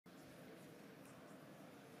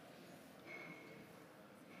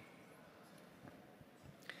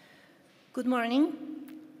Good morning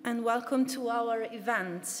and welcome to our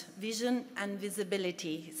event, Vision and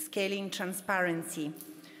Visibility, Scaling Transparency.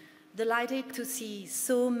 Delighted to see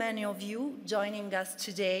so many of you joining us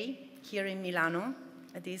today here in Milano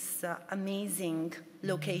at this amazing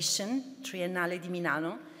location, Triennale di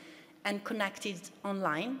Milano, and connected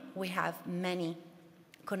online. We have many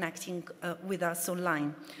connecting with us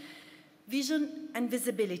online. Vision and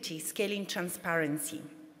Visibility, Scaling Transparency.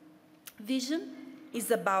 Vision is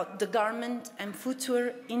about the garment and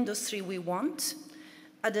footwear industry we want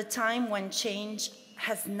at a time when change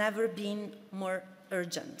has never been more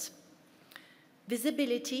urgent.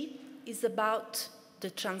 Visibility is about the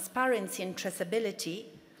transparency and traceability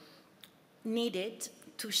needed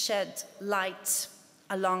to shed light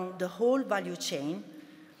along the whole value chain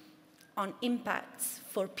on impacts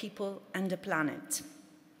for people and the planet.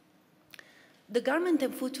 The garment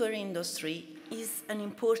and footwear industry is an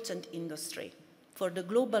important industry for the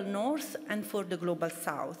global north and for the global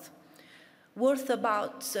south, worth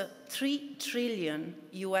about $3 trillion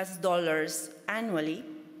annually.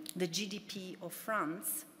 The GDP of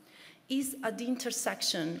France is at the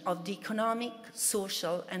intersection of the economic,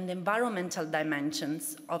 social, and environmental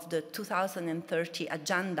dimensions of the 2030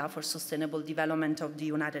 Agenda for Sustainable Development of the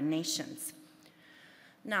United Nations.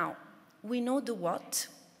 Now, we know the what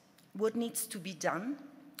needs to be done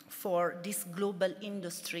for this global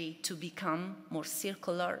industry to become more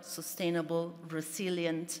circular, sustainable,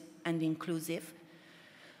 resilient, and inclusive.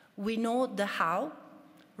 We know the how: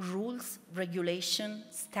 rules, regulation,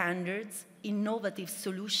 standards, innovative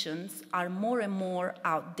solutions are more and more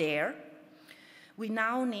out there. We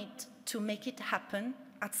now need to make it happen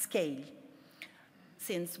at scale,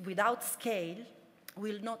 since without scale,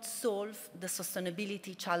 we'll not solve the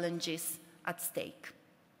sustainability challenges at stake.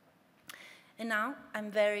 And now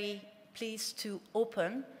I'm very pleased to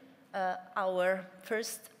open our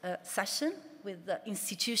first session with the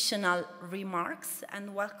institutional remarks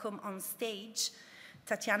and welcome on stage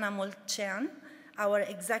Tatiana Molcean, our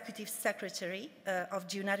Executive Secretary of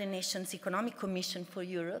the United Nations Economic Commission for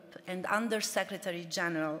Europe and Under Secretary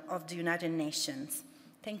General of the United Nations.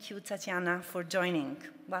 Thank you, Tatiana, for joining.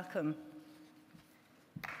 Welcome.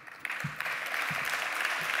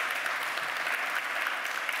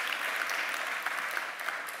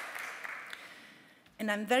 And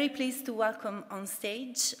I'm very pleased to welcome on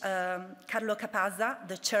stage Carlo Capasa,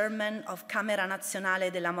 the chairman of Camera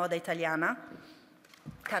Nazionale della Moda Italiana.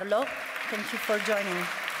 Carlo, thank you for joining.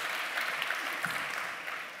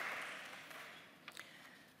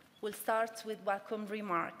 We'll start with welcome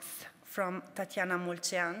remarks from Tatiana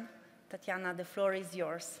Molcean. Tatiana, the floor is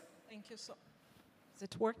yours. Thank you. So, is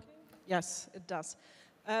it working? Yes, it does.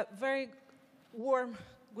 Very warm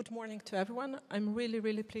good morning to everyone. I'm really,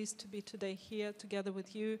 really pleased to be today here together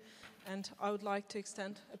with you, and I would like to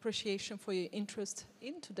extend appreciation for your interest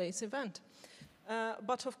in today's event.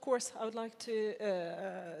 But of course, I would like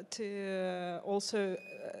to also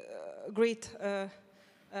greet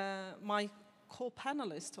my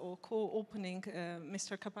co-panelist or co-opening,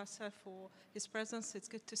 Mr. Capasa, for his presence. It's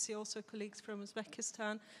good to see also colleagues from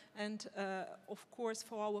Uzbekistan, and of course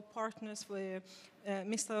for our partners,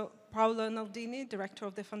 Mr. Paolo Naldini, Director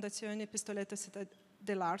of the Fondazione Pistoletta Città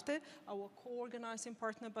dell'Arte, our co-organizing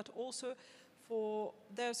partner, but also for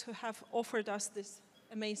those who have offered us this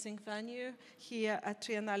amazing venue here at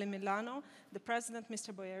Triennale Milano, the President,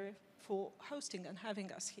 Mr. Boeri, for hosting and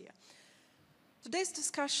having us here. Today's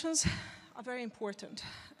discussions are very important.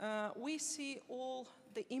 We see all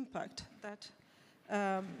the impact that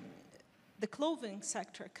the clothing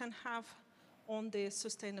sector can have on the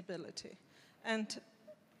sustainability. And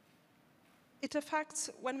it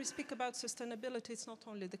affects, when we speak about sustainability, it's not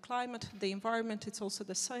only the climate, the environment, it's also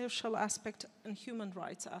the social aspect and human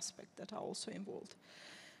rights aspect that are also involved.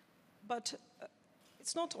 But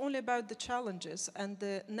it's not only about the challenges and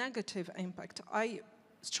the negative impact. I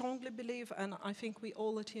strongly believe, and I think we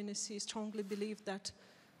all at UNECE strongly believe, that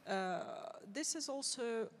this is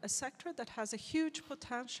also a sector that has a huge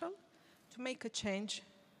potential to make a change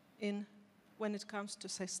when it comes to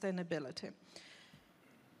sustainability.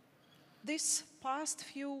 This past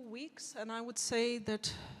few weeks, and I would say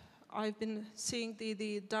that I've been seeing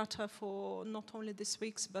the data for not only this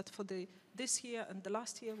week's, but for this year and the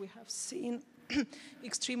last year, we have seen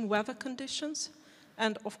extreme weather conditions.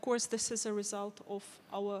 And of course, this is a result of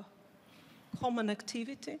our common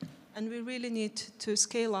activity, and we really need to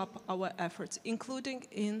scale up our efforts, including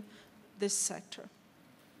in this sector.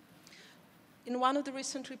 In one of the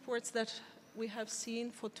recent reports that we have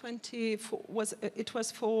seen it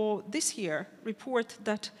was for this year report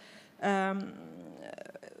that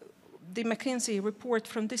the McKinsey report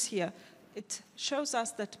from this year it shows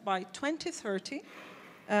us that by 2030,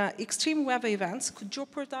 extreme weather events could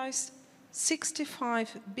jeopardize $65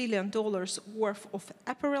 billion worth of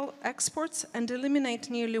apparel exports and eliminate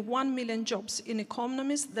nearly 1 million jobs in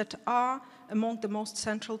economies that are among the most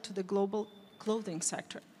central to the global clothing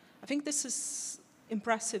sector. I think this is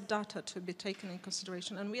impressive data to be taken in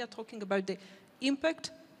consideration, and we are talking about the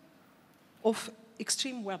impact of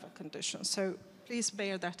extreme weather conditions, so please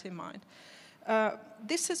bear that in mind.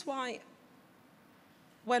 This is why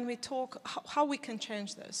when we talk how we can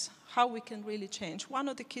change this, how we can really change, one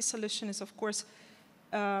of the key solutions is, of course,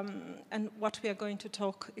 and what we are going to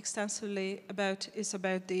talk extensively about is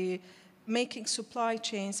about the making supply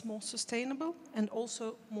chains more sustainable and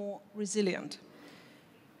also more resilient.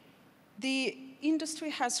 The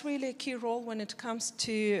industry has really a key role when it comes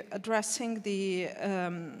to addressing the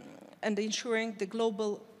and ensuring the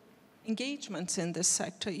global engagements in this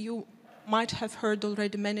sector. You might have heard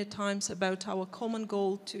already many times about our common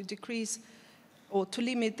goal to decrease or to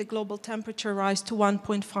limit the global temperature rise to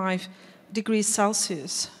 1.5 degrees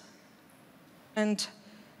Celsius. And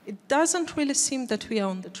it doesn't really seem that we are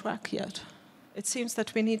on the track yet. It seems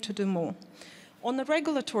that we need to do more. On the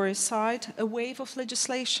regulatory side, a wave of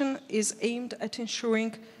legislation is aimed at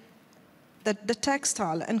ensuring that the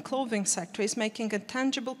textile and clothing sector is making a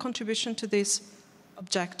tangible contribution to this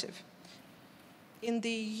objective. In the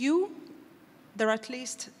EU, there are at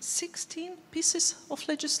least 16 pieces of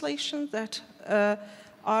legislation that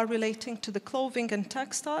are relating to the clothing and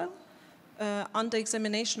textile under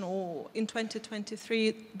examination, or in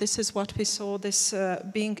 2023, this is what we saw this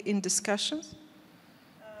being in discussions.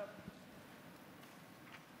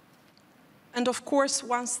 And of course,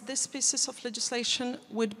 once these pieces of legislation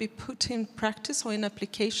would be put in practice or in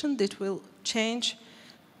application, it will change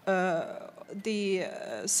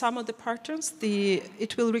some of the patterns.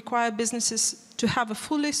 It will require businesses to have a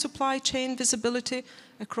fully supply chain visibility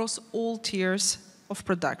across all tiers of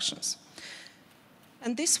productions.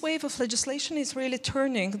 And this wave of legislation is really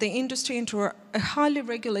turning the industry into a highly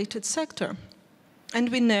regulated sector. And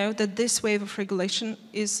we know that this wave of regulation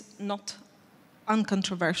is not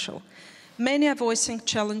uncontroversial. Many are voicing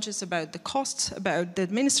challenges about the costs, about the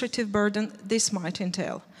administrative burden this might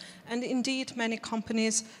entail. And indeed, many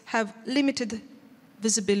companies have limited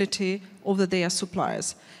visibility over their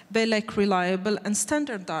suppliers. They lack reliable and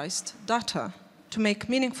standardized data to make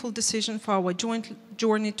meaningful decisions for our joint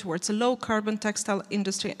journey towards a low-carbon textile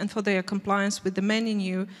industry and for their compliance with the many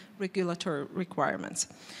new regulatory requirements.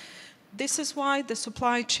 This is why the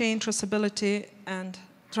supply chain traceability and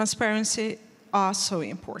transparency are so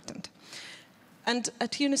important. And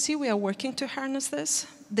at UNECE, we are working to harness this.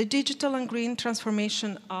 The digital and green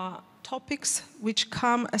transformation are topics which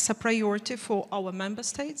come as a priority for our member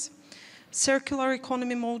states. Circular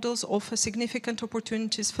economy models offer significant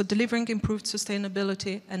opportunities for delivering improved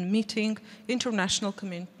sustainability and meeting international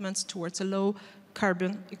commitments towards a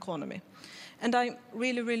low-carbon economy. And I'm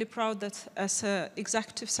really, really proud that as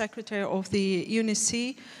Executive Secretary of the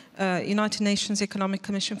UNECE, United Nations Economic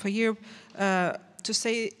Commission for Europe, to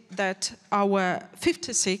say that our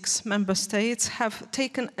 56 member states have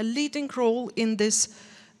taken a leading role in this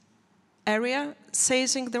area,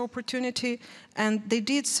 seizing the opportunity, and they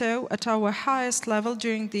did so at our highest level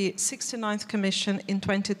during the 69th Commission in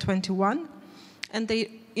 2021, and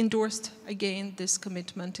they endorsed again this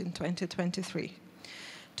commitment in 2023.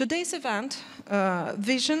 Today's event,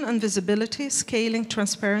 Vision and Visibility, Scaling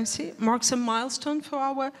Transparency, marks a milestone for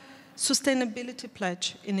our Sustainability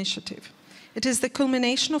Pledge initiative. It is the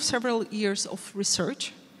culmination of several years of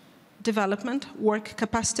research, development, work,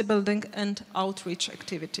 capacity building, and outreach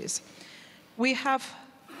activities. We have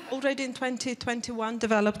already in 2021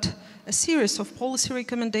 developed a series of policy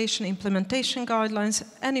recommendation, implementation guidelines,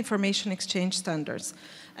 and information exchange standards.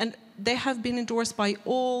 And they have been endorsed by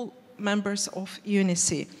all members of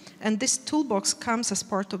UNECE. And this toolbox comes as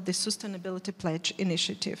part of the Sustainability Pledge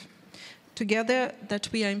initiative. Together, that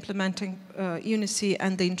we are implementing UNECE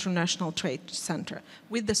and the International Trade Center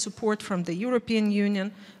with the support from the European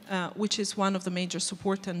Union, which is one of the major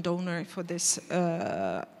support and donor for this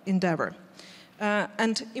endeavor.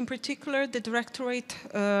 And in particular, the Directorate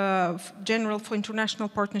General for International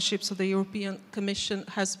Partnerships of the European Commission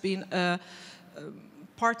has been a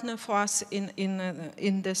partner for us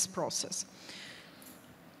in this process.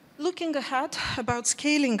 Looking ahead about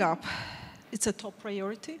scaling up, it's a top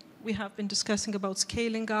priority. We have been discussing about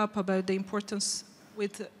scaling up, about the importance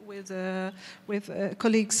with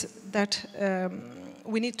colleagues that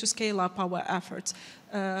we need to scale up our efforts.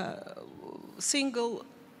 Single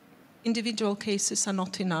individual cases are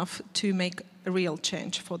not enough to make a real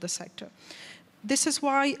change for the sector. This is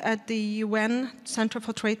why at the UN Center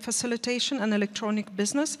for Trade Facilitation and Electronic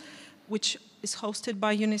Business, which is hosted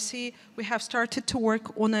by UNECE, we have started to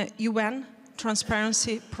work on a UN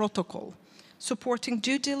transparency protocol, supporting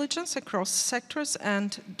due diligence across sectors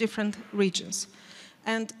and different regions.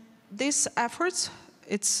 And these efforts,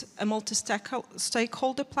 it's a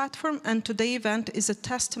multi-stakeholder platform, and today's event is a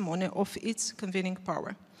testimony of its convening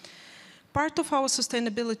power. Part of our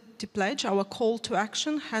sustainability pledge, our call to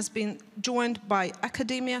action, has been joined by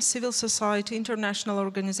academia, civil society, international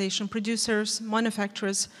organizations, producers,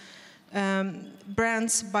 manufacturers,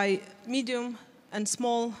 brands, by medium and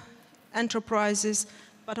small enterprises,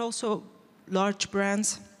 but also large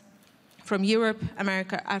brands from Europe,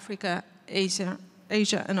 America, Africa, Asia,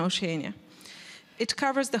 and Oceania. It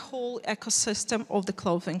covers the whole ecosystem of the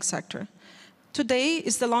clothing sector. Today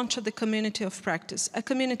is the launch of the Community of Practice, a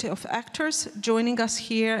community of actors joining us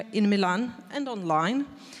here in Milan and online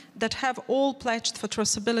that have all pledged for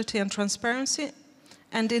traceability and transparency.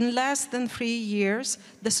 And in less than 3 years,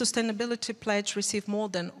 the Sustainability Pledge received more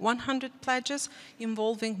than 100 pledges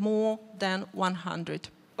involving more than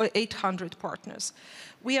 800 partners.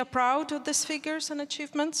 We are proud of these figures and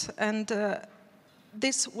achievements, and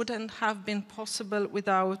this wouldn't have been possible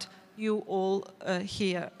without you all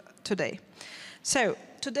here today. So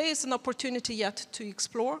today is an opportunity yet to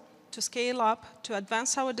explore, to scale up, to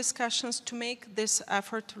advance our discussions, to make this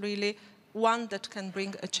effort really one that can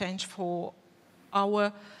bring a change for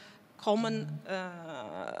our common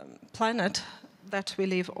planet that we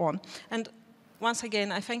live on. And once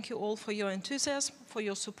again, I thank you all for your enthusiasm, for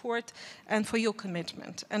your support, and for your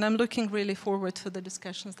commitment. And I'm looking really forward to the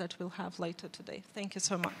discussions that we'll have later today. Thank you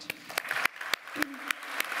so much.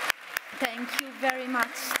 Thank you very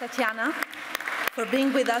much, Tatiana, for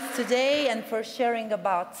being with us today and for sharing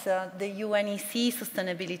about the UNECE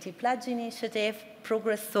Sustainability Pledge Initiative,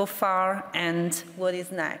 progress so far, and what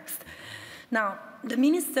is next. Now, the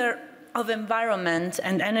Minister of Environment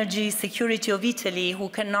and Energy Security of Italy, who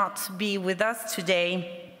cannot be with us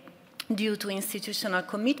today due to institutional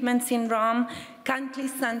commitments in Rome, kindly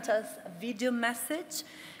sent us a video message,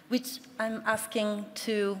 which I'm asking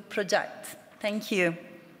to project. Thank you.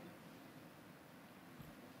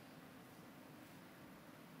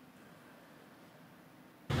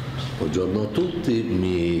 Buongiorno a tutti,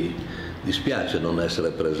 mi dispiace non essere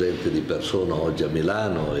presente di persona oggi a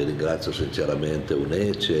Milano e ringrazio sinceramente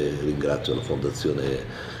UNECE, ringrazio la Fondazione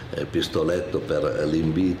Pistoletto per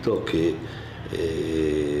l'invito che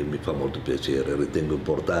mi fa molto piacere. Ritengo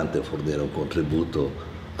importante fornire un contributo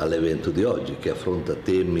all'evento di oggi che affronta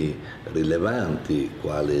temi rilevanti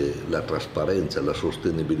quali la trasparenza e la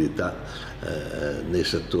sostenibilità nei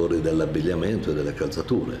settori dell'abbigliamento e delle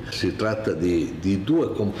calzature. Si tratta di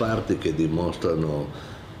due comparti che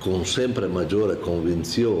dimostrano con sempre maggiore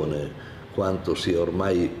convinzione quanto sia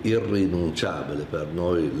ormai irrinunciabile per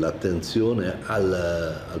noi l'attenzione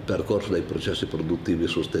al percorso dei processi produttivi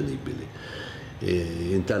sostenibili.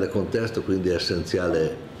 In tale contesto quindi è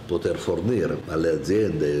essenziale poter fornire alle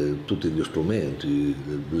aziende tutti gli strumenti,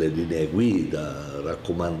 le linee guida,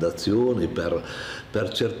 raccomandazioni per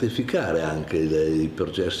certificare anche i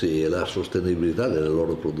processi e la sostenibilità delle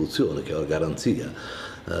loro produzioni, che è una garanzia.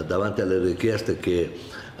 Davanti alle richieste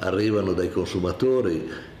che arrivano dai consumatori,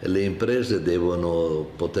 le imprese devono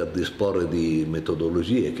poter disporre di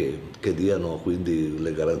metodologie che diano quindi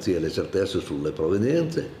le garanzie e le certezze sulle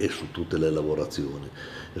provenienze e su tutte le lavorazioni.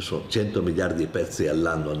 Sono 100 miliardi di pezzi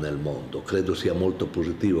all'anno nel mondo. Credo sia molto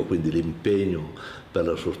positivo quindi l'impegno per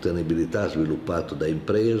la sostenibilità sviluppato da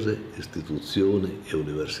imprese, istituzioni e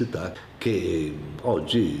università che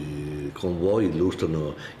oggi con voi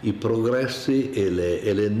illustrano i progressi e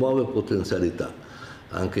le nuove potenzialità.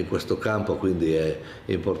 Anche in questo campo quindi è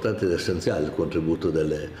importante ed essenziale il contributo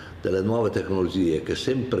delle nuove tecnologie che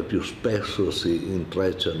sempre più spesso si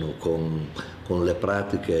intrecciano con le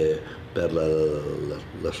pratiche per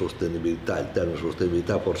la sostenibilità. Il termine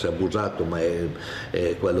sostenibilità forse è abusato, ma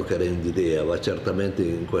è quello che rende idea. Va certamente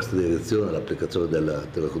in questa direzione l'applicazione della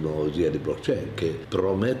tecnologia di blockchain, che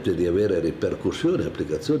promette di avere ripercussioni e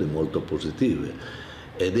applicazioni molto positive,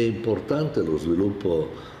 ed è importante lo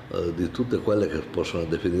sviluppo di tutte quelle che possono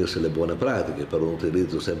definirsi le buone pratiche per un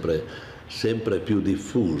utilizzo sempre più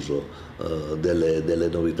diffuso delle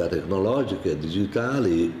novità tecnologiche e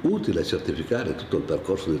digitali, utile a certificare tutto il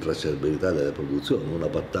percorso di tracciabilità delle produzioni, una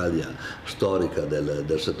battaglia storica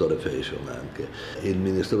del settore fashion anche. Il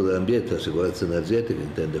Ministero dell'Ambiente e della Sicurezza Energetica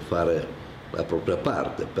intende fare la propria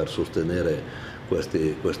parte per sostenere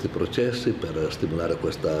questi processi, per stimolare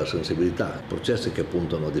questa sensibilità, processi che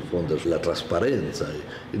puntano a diffondere la trasparenza.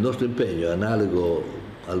 Il nostro impegno è analogo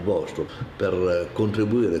al vostro, per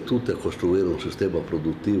contribuire tutti a costruire un sistema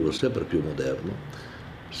produttivo sempre più moderno,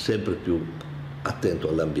 sempre più attento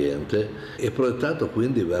all'ambiente e proiettato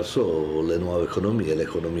quindi verso le nuove economie, le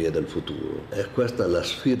economie del futuro. E questa è la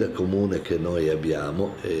sfida comune che noi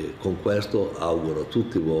abbiamo e con questo auguro a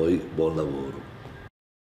tutti voi buon lavoro.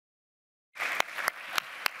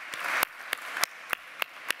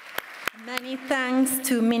 Many thanks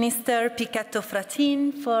to Minister Pichetto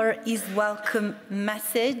Fratin for his welcome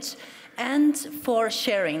message and for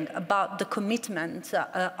sharing about the commitment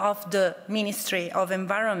of the Ministry of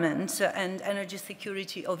Environment and Energy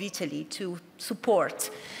Security of Italy to support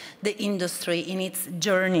the industry in its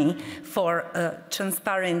journey for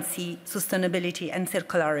transparency, sustainability and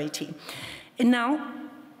circularity. And now,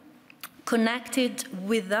 connected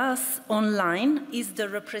with us online is the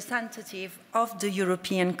representative of the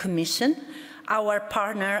European Commission, our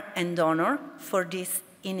partner and donor for this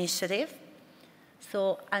initiative.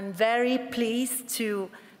 So I'm very pleased to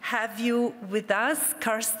have you with us,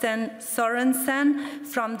 Karsten Sorensen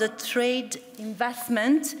from the Trade,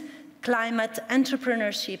 Investment, Climate,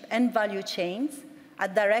 Entrepreneurship and Value Chains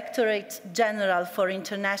at Directorate General for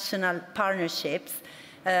International Partnerships.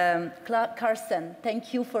 Karsten,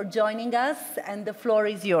 thank you for joining us, and the floor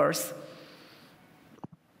is yours.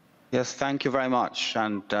 Yes, thank you very much,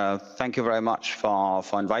 and thank you very much for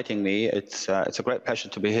inviting me. It's a great pleasure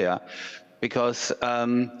to be here, because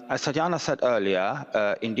as Tatjana said earlier,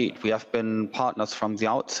 indeed, we have been partners from the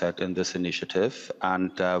outset in this initiative,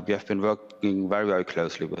 and we have been working very, very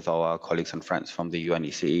closely with our colleagues and friends from the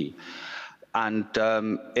UNECE. And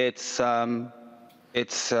it's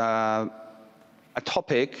a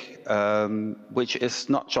topic which is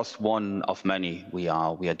not just one of many we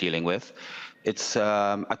are dealing with. It's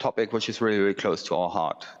a topic which is really, really close to our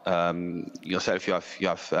heart. Yourself, you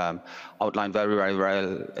have outlined very, very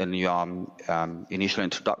well in your initial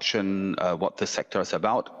introduction what this sector is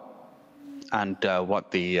about and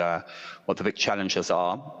what the big challenges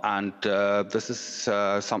are. And this is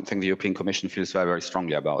something the European Commission feels very, very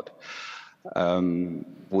strongly about.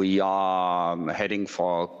 We are heading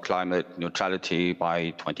for climate neutrality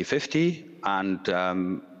by 2050, and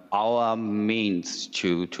our means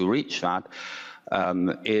to reach that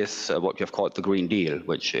is what we have called the Green Deal,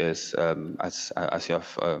 which is, as you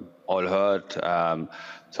have all heard,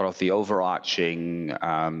 sort of the overarching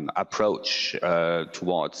approach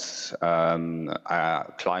towards a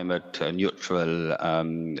climate neutral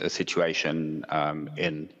situation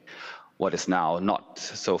in what is now not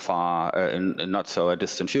so far, not so a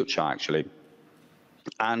distant future, actually.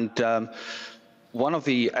 And one of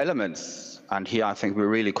the elements, and here I think we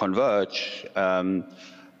really converge, to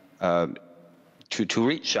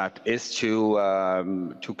reach that is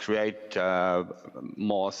to create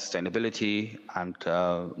more sustainability and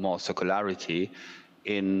more circularity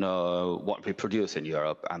in what we produce in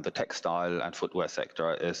Europe. And the textile and footwear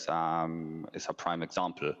sector is a prime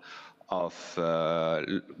example of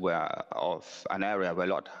an area where a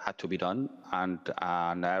lot had to be done, and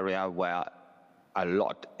an area where a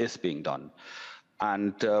lot is being done.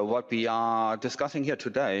 And what we are discussing here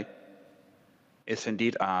today is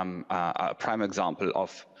indeed a prime example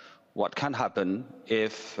of what can happen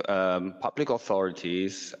if public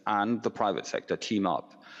authorities and the private sector team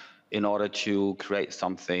up in order to create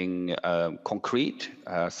something concrete,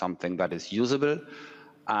 something that is usable,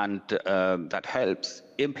 and that helps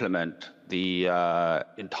implement the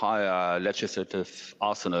entire legislative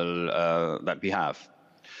arsenal that we have.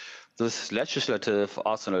 This legislative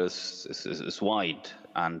arsenal is wide,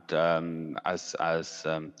 and as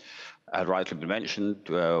rightly been mentioned,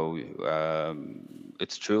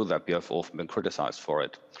 it's true that we have often been criticized for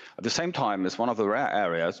it. At the same time, it's one of the rare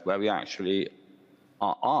areas where we actually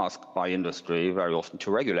are asked by industry very often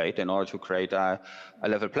to regulate in order to create a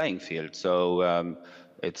level playing field. So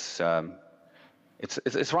it's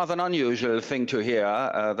rather an unusual thing to hear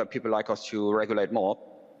that people like us to regulate more.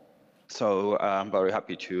 So I'm very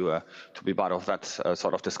happy to be part of that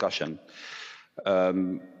sort of discussion.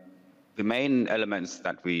 The main elements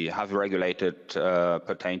that we have regulated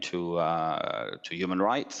pertain to human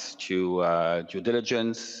rights, to due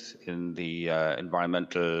diligence in the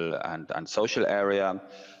environmental and social area.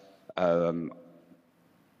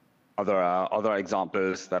 Other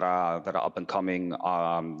examples that are up and coming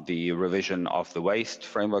are the revision of the Waste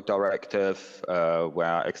Framework Directive,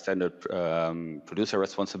 where extended producer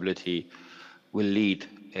responsibility will lead,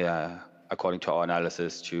 according to our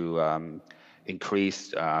analysis, to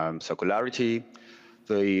increased circularity.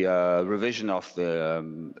 The revision of the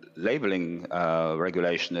labeling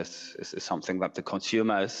regulation is something that the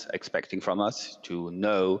consumer is expecting from us, to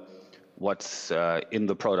know what's in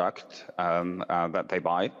the product that they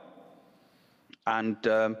buy. And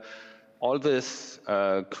all this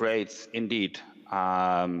creates, indeed,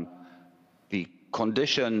 the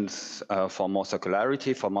conditions for more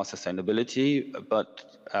circularity, for more sustainability, but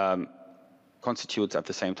constitutes at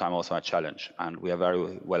the same time also a challenge, and we are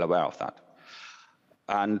very well aware of that.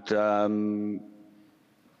 And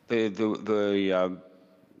the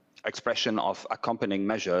expression of accompanying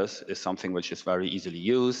measures is something which is very easily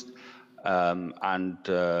used and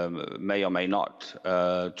may or may not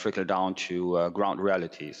trickle down to ground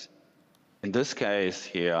realities. In this case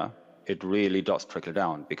here, it really does trickle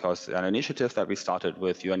down, because an initiative that we started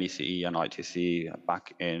with UNECE and ITC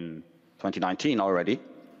back in 2019 already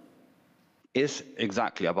is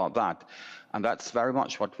exactly about that. And that's very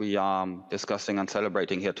much what we are discussing and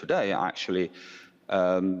celebrating here today, actually.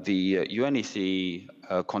 The UNECE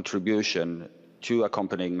contribution to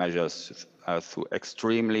accompanying measures through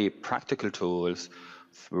extremely practical tools,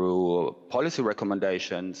 through policy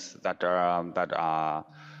recommendations that are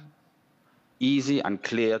easy and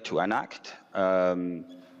clear to enact,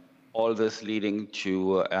 all this leading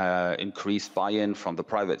to increased buy-in from the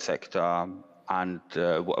private sector, and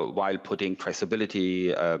while putting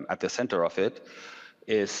traceability at the center of it,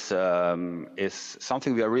 is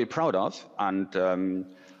something we are really proud of. And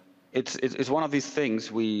it's one of these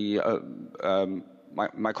things we,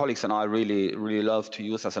 my colleagues and I really love to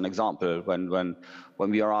use as an example when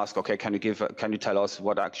we are asked, okay, can you tell us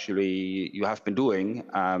what actually you have been doing?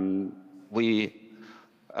 We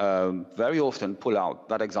very often pull out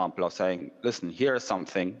that example of saying, listen, here is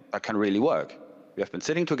something that can really work. We have been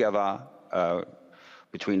sitting together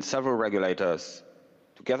between several regulators,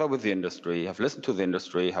 together with the industry, have listened to the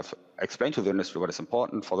industry, have explained to the industry what is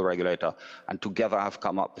important for the regulator, and together have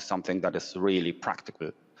come up with something that is really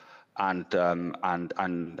practical and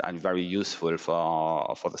very useful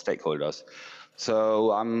for the stakeholders.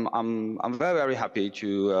 So I'm very happy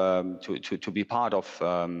to be part of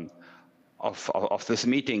this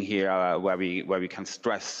meeting here, where we can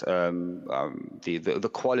stress the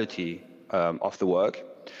quality of the work.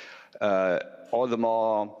 All the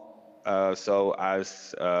more so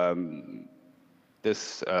as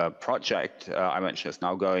this project I mentioned is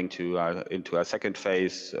now going into a second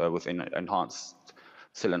phase with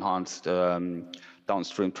still enhanced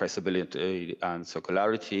downstream traceability and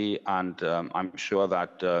circularity. And I'm sure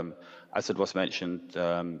that, as it was mentioned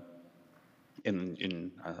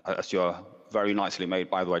as your very nicely made,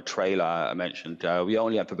 by the way, trailer mentioned, we're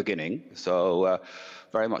only at the beginning. So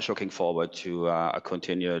very much looking forward to a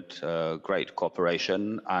continued great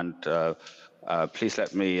cooperation. And please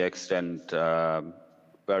let me extend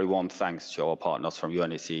very warm thanks to our partners from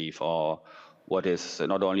UNECE for what is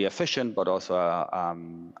not only efficient, but also a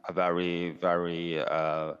very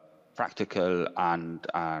practical and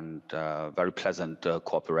very pleasant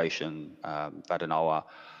cooperation that in our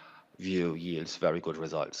view yields very good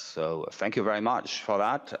results. So thank you very much for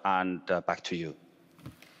that, and back to you.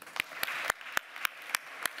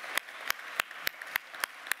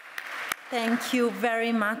 Thank you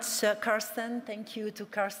very much, Karsten. Thank you to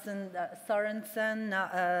Karsten Sorensen,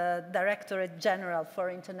 Directorate General for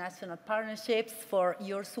International Partnerships, for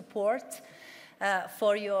your support,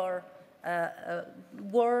 for your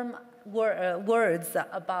warm words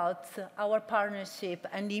about our partnership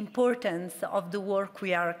and the importance of the work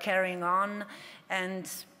we are carrying on, and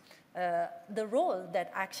the role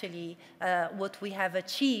that actually what we have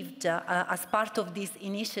achieved as part of this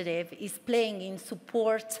initiative is playing in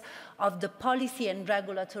support of the policy and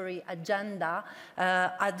regulatory agenda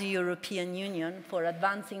at the European Union for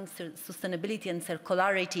advancing sustainability and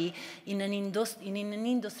circularity in an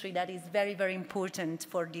industry that is very important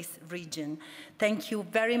for this region. Thank you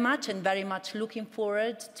very much, and very much looking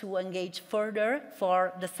forward to engage further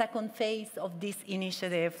for the second phase of this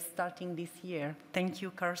initiative starting this year. Thank you,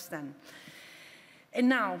 Karsten. And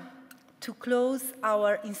now, to close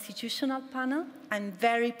our institutional panel, I'm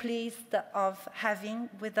very pleased of having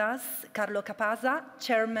with us Carlo Capasa,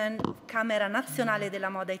 Chairman of Camera Nazionale della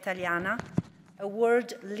Moda Italiana, a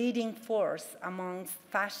world-leading force amongst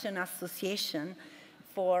fashion associations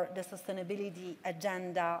for the sustainability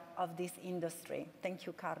agenda of this industry. Thank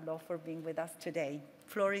you, Carlo, for being with us today.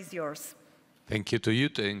 Floor is yours. Thank you to you,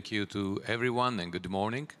 thank you to everyone, and good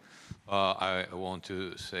morning. I want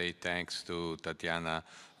to say thanks to Tatiana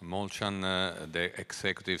Molchan, the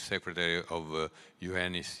Executive Secretary of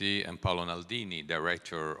UNECE, and Paolo Naldini,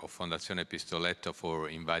 Director of Fondazione Pistoletto, for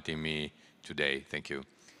inviting me today. Thank you.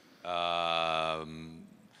 I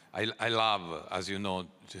love, as you know,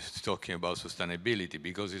 just talking about sustainability,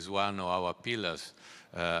 because it's one of our pillars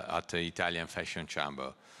at the Italian Fashion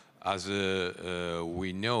Chamber. as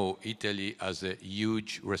we know, Italy has a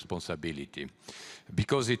huge responsibility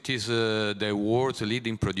because it is the world's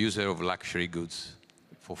leading producer of luxury goods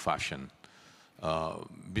for fashion.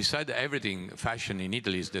 Beside everything, fashion in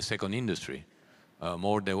Italy is the second industry.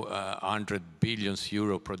 More than 100 billion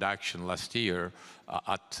euro production last year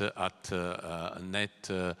at net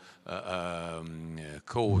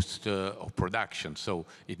cost of production. So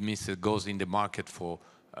it means it goes in the market for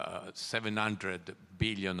 700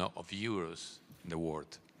 billion of euros in the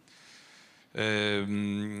world.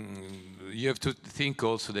 You have to think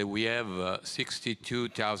also that we have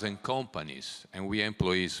 62,000 companies and we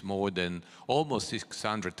employ more than almost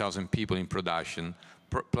 600,000 people in production,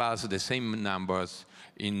 plus the same numbers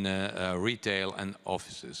in retail and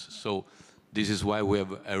offices. So this is why we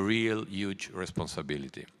have a real huge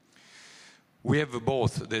responsibility. We have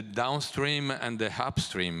both the downstream and the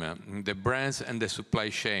upstream, the brands and the supply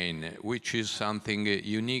chain, which is something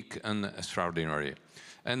unique and extraordinary.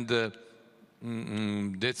 And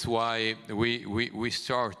that's why we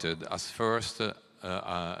started as first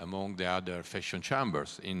among the other fashion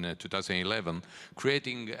chambers in 2011,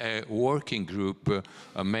 creating a working group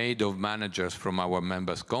made of managers from our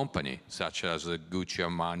members' company, such as Gucci,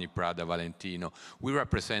 Armani, Prada, Valentino. We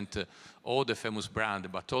represent all the famous brands,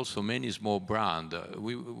 but also many small brands.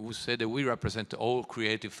 We say that we represent all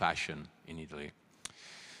creative fashion in Italy.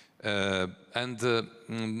 I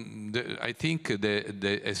think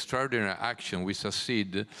the extraordinary action we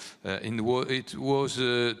succeeded it was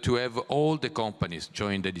to have all the companies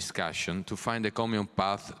join the discussion to find a common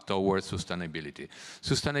path towards sustainability.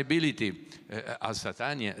 Sustainability, as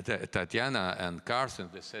Tatiana and Carsten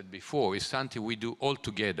said before, is something we do all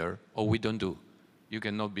together or we don't do. You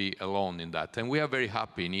cannot be alone in that. And we are very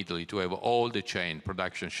happy in Italy to have all the chain,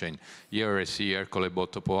 production chain. Here I see Ercole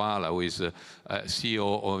Bottopoala, who is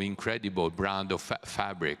CEO of incredible brand of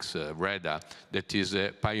fabrics, Reda, that is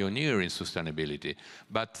a pioneer in sustainability.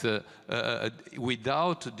 But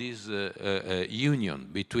without this union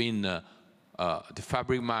between the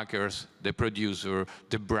fabric makers, the producer,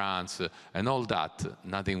 the brands, and all that,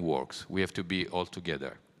 nothing works. We have to be all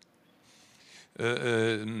together.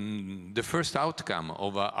 The first outcome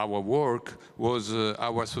of our work was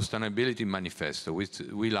our sustainability manifesto, which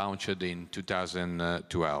we launched in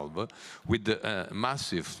 2012 with a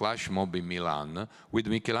massive flash mob in Milan, with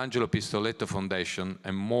Michelangelo Pistoletto Foundation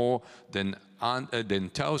and more than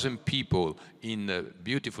 1,000 people in the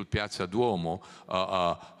beautiful Piazza Duomo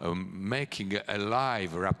making a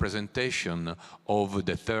live representation of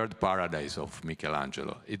the third paradise of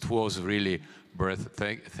Michelangelo. It was really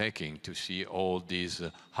breathtaking to see all this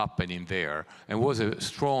happening there, and was a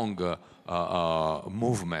strong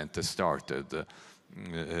movement started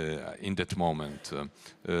in that moment.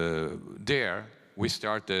 There we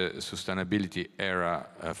start the sustainability era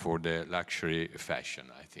for the luxury fashion,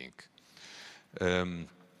 I think.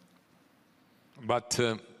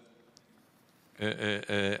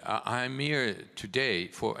 I'm here today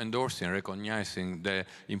for endorsing and recognizing the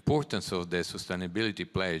importance of the Sustainability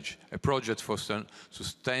Pledge, a project for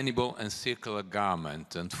sustainable and circular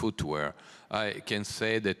garment and footwear. I can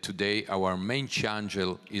say that today our main challenge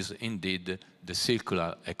is indeed the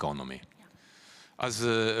circular economy. As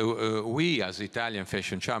we, as Italian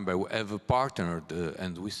Fashion Chamber, have partnered,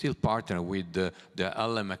 and we still partner with the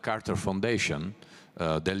Ellen MacArthur Foundation,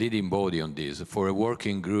 the leading body on this, for a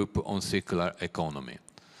working group on circular economy.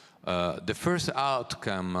 The first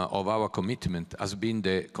outcome of our commitment has been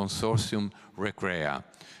the consortium Recrea.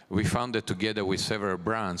 We founded together with several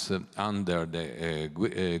brands under the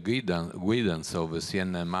guidance of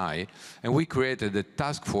CNMI, and we created a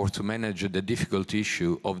task force to manage the difficult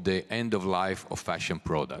issue of the end of life of fashion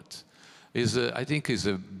products. I think is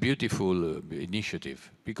a beautiful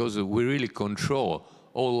initiative, because we really control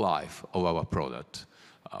all life of our product,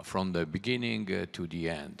 from the beginning to the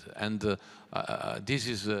end. And this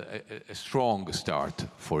is a strong start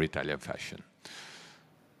for Italian fashion.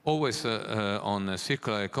 Always on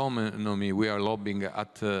circular economy, we are lobbying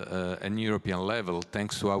at an European level,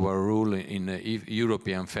 thanks to our role in the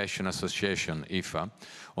European Fashion Association, IFA,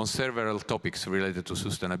 on several topics related to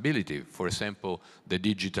sustainability, for example, the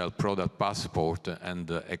digital product passport and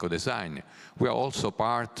eco-design. We are also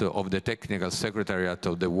part of the technical secretariat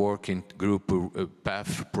of the working group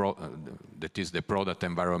PEF, that is the product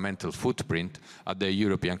environmental footprint, at the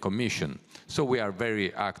European Commission. So we are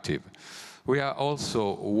very active. We are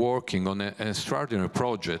also working on an extraordinary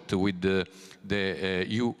project with the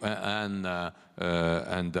UN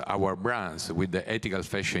and our brands, with the Ethical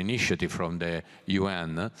Fashion Initiative from the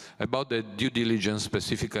UN, about the due diligence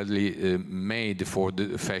specifically made for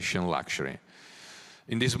the fashion luxury.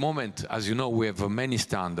 In this moment, as you know, we have many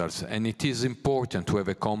standards, and it is important to have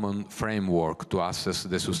a common framework to assess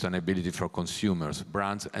the sustainability for consumers,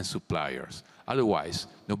 brands, and suppliers. Otherwise,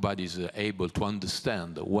 nobody is able to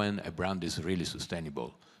understand when a brand is really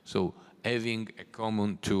sustainable. So having a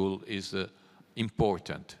common tool is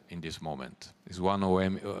important in this moment. It's one of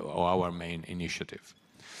our main initiatives.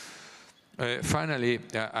 Finally,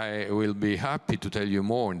 I will be happy to tell you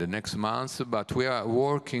more in the next months, but we are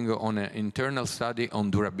working on an internal study on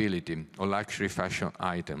durability of luxury fashion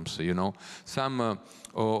items. You know, some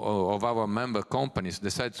of our member companies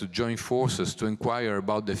decided to join forces to inquire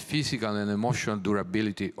about the physical and emotional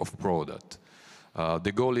durability of product.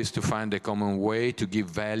 The goal is to find a common way to give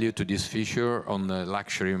value to this feature on the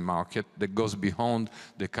luxury market that goes beyond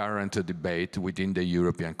the current debate within the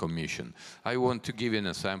European Commission. I want to give you an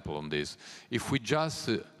example on this. If we just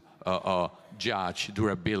judge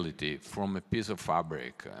durability from a piece of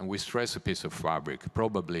fabric, and we stress a piece of fabric,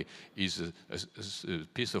 probably is a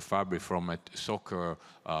piece of fabric from a soccer,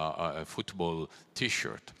 football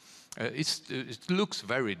T-shirt. It looks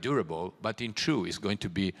very durable, but in truth, it's going to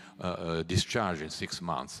be discharged in 6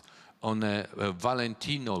 months. On a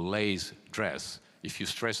Valentino lace dress, if you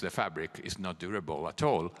stress the fabric, it's not durable at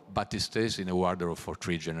all, but it stays in a wardrobe for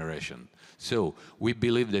 3 generations. So we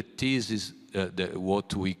believe that this is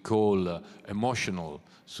what we call emotional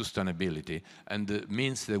sustainability, and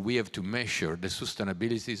means that we have to measure the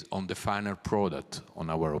sustainability on the final product, on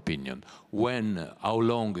our opinion. How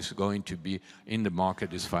long is going to be in the market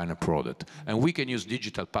this final product? And we can use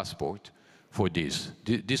digital passport for this.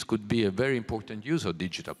 This could be a very important use of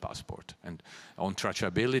digital passport and on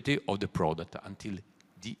traceability of the product until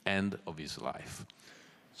the end of its life.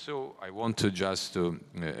 So I want to just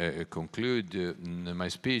conclude my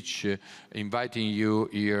speech inviting you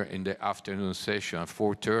here in the afternoon session at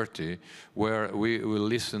 4:30, where we will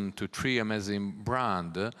listen to 3 amazing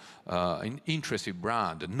brands, an interesting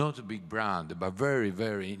brand, not a big brand, but very,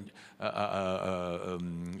 very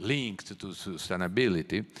linked to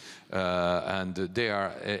sustainability. And they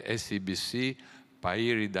are SCBC,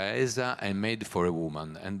 Pairi Daesa, and Made for a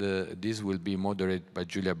Woman. And this will be moderated by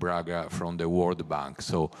Giulia Braga from the World Bank.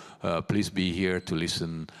 So please be here to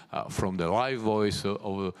listen from the live voice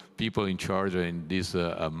of people in charge in this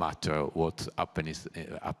matter, what happen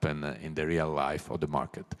in the real life of the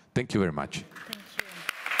market. Thank you very much. Thank you.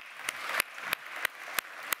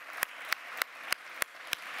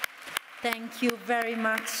 Thank you very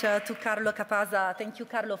much to Carlo Capasa. Thank you,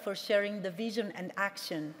 Carlo, for sharing the vision and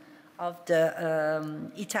action of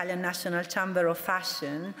the Italian National Chamber of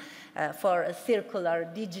Fashion for a circular,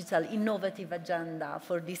 digital, innovative agenda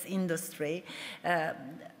for this industry,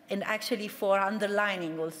 and actually for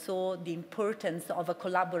underlining also the importance of a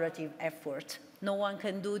collaborative effort. No one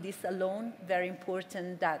can do this alone. Very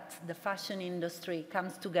important that the fashion industry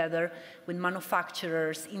comes together with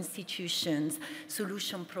manufacturers, institutions,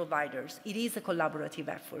 solution providers. It is a collaborative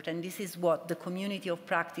effort, and this is what the community of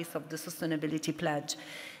practice of the Sustainability Pledge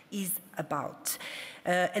is about.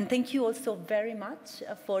 And thank you also very much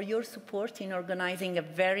for your support in organizing a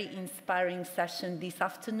very inspiring session this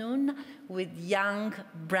afternoon with young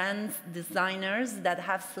brand designers that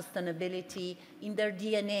have sustainability in their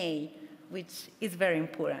DNA, which is very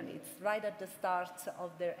important. It's right at the start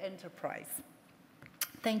of their enterprise.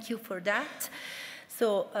 Thank you for that.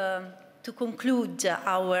 So, to conclude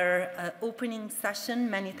our opening session,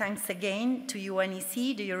 many thanks again to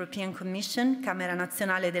UNECE, the European Commission, Camera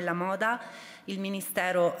Nazionale della Moda, il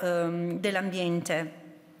Ministero dell'Ambiente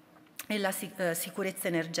e la Sicurezza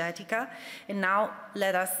Energetica. And now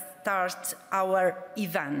let us start our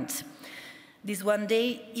event. This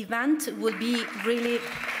one-day event will be really...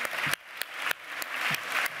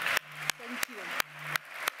 Thank you.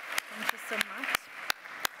 Thank you so much.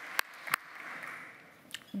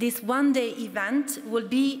 This one-day event will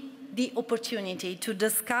be the opportunity to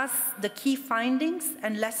discuss the key findings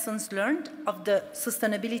and lessons learned of the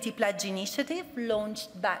Sustainability Pledge initiative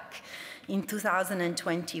launched back in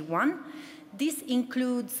 2021. This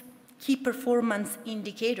includes key performance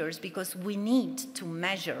indicators because we need to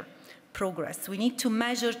measure progress. We need to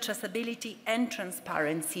measure traceability and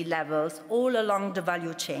transparency levels all along the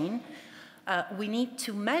value chain. We need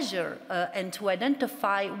to measure and to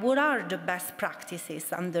identify what are the best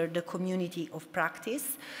practices under the community of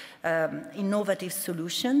practice, innovative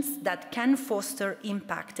solutions that can foster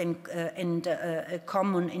impact and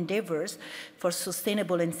common endeavors for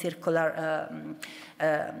sustainable and circular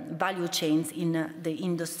value chains in the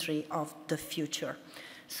industry of the future.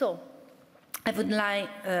 So I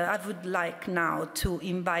would like now to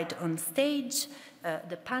invite on stage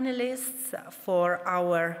the panelists for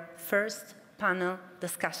our first panel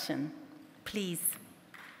discussion. Please.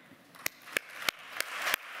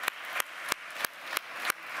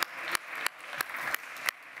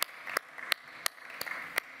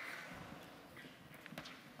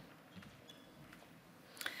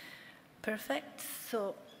 Perfect.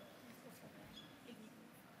 So,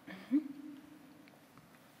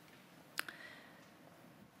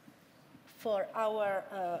 for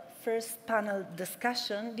our first panel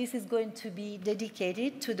discussion, this is going to be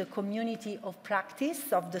dedicated to the community of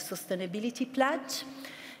practice of the Sustainability Pledge.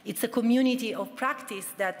 It's a community of practice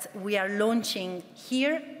that we are launching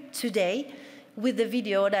here today with the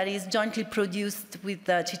video that is jointly produced with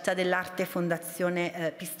the Città dell'Arte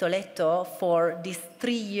Fondazione Pistoletto for this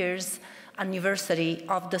 3 years anniversary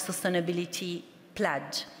of the Sustainability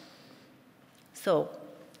Pledge. So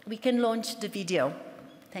we can launch the video.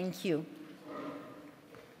 Thank you.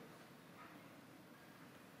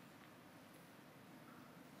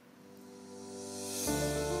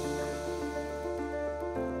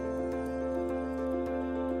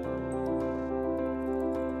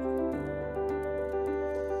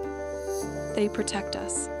 They protect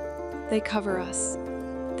us. They cover us.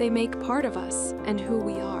 They make part of us and who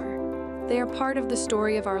we are. They are part of the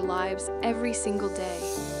story of our lives every single day,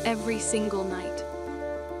 every single night.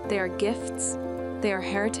 They are gifts, they are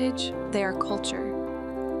heritage, they are culture.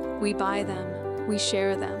 We buy them, we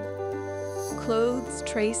share them. Clothes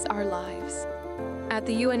trace our lives. At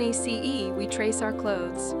the UNECE, we trace our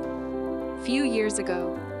clothes. Few years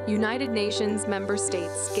ago, United Nations member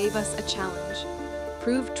states gave us a challenge.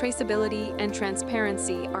 Prove traceability and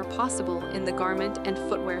transparency are possible in the garment and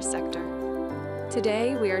footwear sector.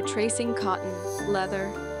 Today, we are tracing cotton,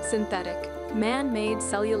 leather, synthetic, man-made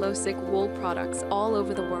cellulosic wool products all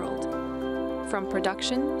over the world. From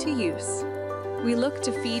production to use, we look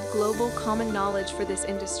to feed global common knowledge for this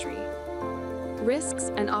industry.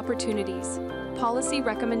 Risks and opportunities, policy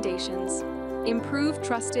recommendations, improve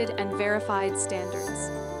trusted and verified standards.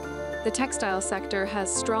 The textile sector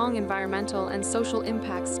has strong environmental and social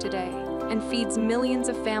impacts today and feeds millions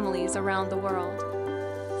of families around the world.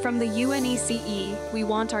 From the UNECE, we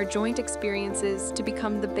want our joint experiences to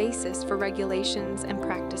become the basis for regulations and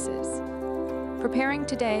practices. Preparing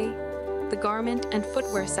today, the garment and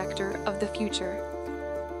footwear sector of the future.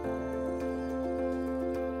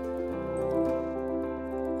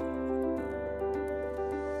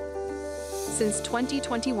 Since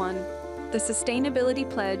 2021, the Sustainability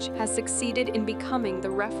Pledge has succeeded in becoming the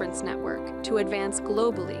reference network to advance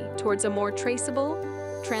globally towards a more traceable,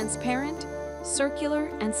 transparent, circular,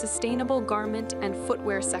 and sustainable garment and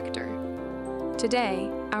footwear sector. Today,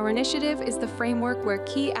 our initiative is the framework where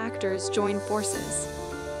key actors join forces.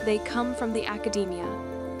 They come from the academia,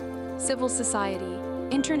 civil society,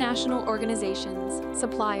 international organizations,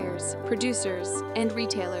 suppliers, producers, and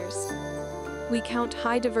retailers. We count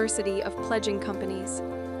high diversity of pledging companies,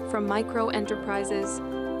 from micro enterprises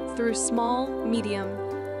through small, medium,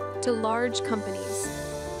 to large companies,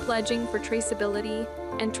 pledging for traceability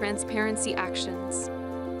and transparency actions.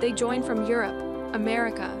 They join from Europe,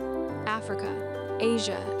 America, Africa,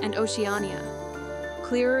 Asia, and Oceania.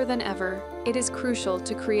 Clearer than ever, it is crucial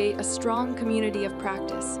to create a strong community of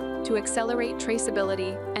practice to accelerate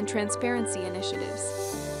traceability and transparency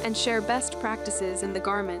initiatives, and share best practices in the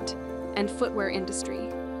garment and footwear industry.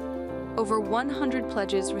 Over 100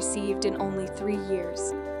 pledges received in only 3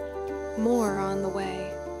 years. More are on the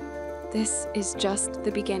way. This is just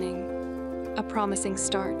the beginning, a promising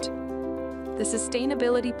start. The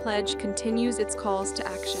Sustainability Pledge continues its calls to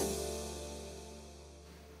action.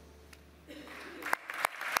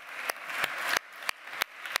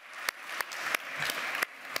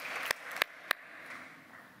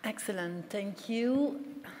 Excellent, thank you.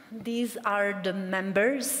 These are the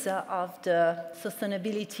members of the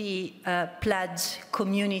Sustainability Pledge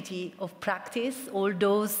community of practice, all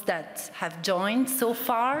those that have joined so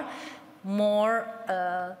far, more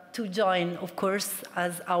to join, of course,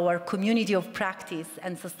 as our community of practice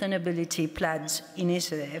and Sustainability Pledge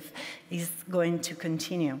initiative is going to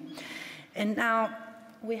continue. And now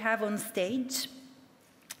we have on stage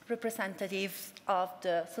representatives of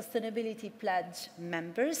the Sustainability Pledge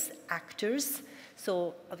members, actors,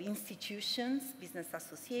 so of institutions, business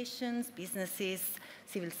associations, businesses,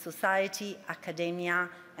 civil society, academia,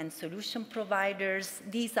 and solution providers.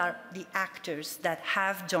 These are the actors that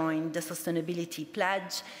have joined the Sustainability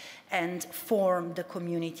Pledge and form the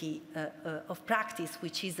community of practice,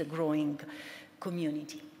 which is a growing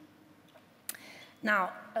community.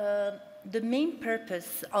 Now, the main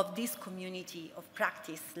purpose of this community of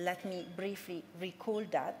practice, let me briefly recall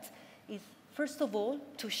that, is first of all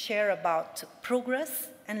to share about progress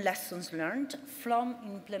and lessons learned from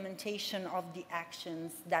implementation of the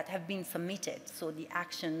actions that have been submitted, so the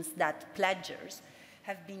actions that pledgers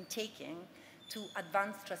have been taking to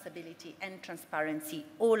advance traceability and transparency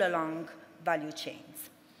all along value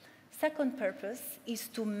chains. Second purpose is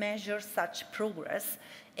to measure such progress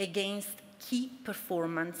against key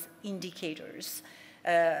performance indicators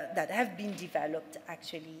that have been developed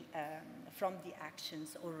actually from the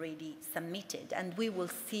actions already submitted. And we will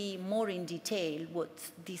see more in detail what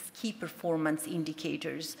these key performance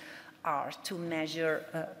indicators are to measure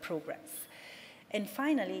progress. And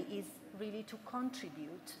finally is really to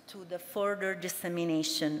contribute to the further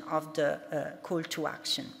dissemination of the call to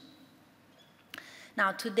action.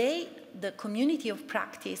 Now, today, the community of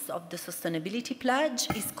practice of the Sustainability Pledge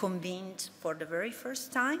is convened for the very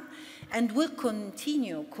first time and will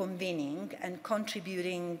continue convening and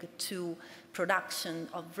contributing to production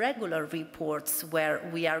of regular reports where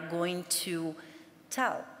we are going to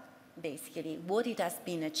tell, basically, what it has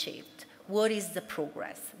been achieved, what is the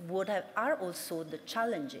progress, what are also the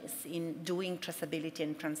challenges in doing traceability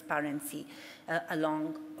and transparency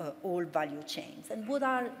along all value chains, and what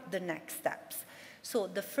are the next steps. So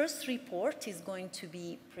the first report is going to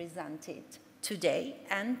be presented today,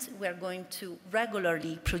 and we're going to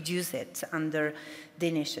regularly produce it under the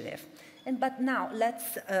initiative. But now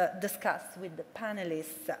let's discuss with the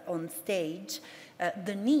panelists on stage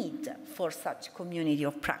the need for such community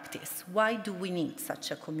of practice. Why do we need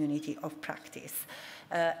such a community of practice?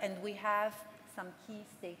 And we have some key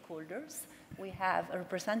stakeholders. We have a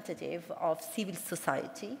representative of civil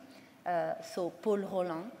society, so Paul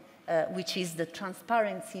Roland, which is the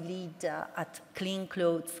transparency lead at Clean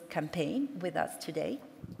Clothes Campaign, with us today.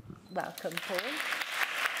 Welcome, Paul.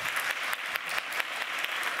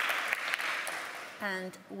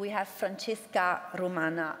 And we have Francesca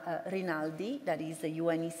Romana Rinaldi, that is a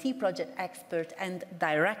UNECE project expert and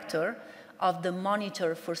director of the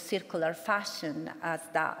Monitor for Circular Fashion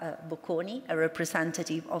Asda Bocconi, a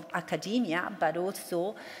representative of academia, but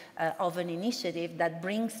also of an initiative that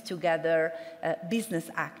brings together business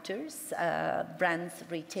actors, brands,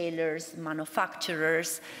 retailers,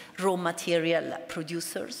 manufacturers, raw material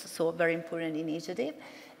producers, so a very important initiative.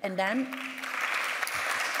 And then,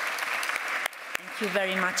 thank you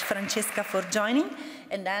very much, Francesca, for joining.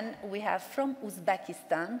 And then we have from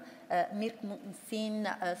Uzbekistan, Mirmuhsin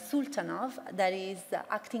Sultanov, that is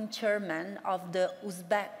acting chairman of the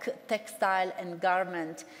Uzbek Textile and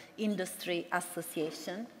Garment Industry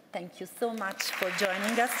Association. Thank you so much for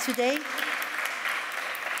joining us today.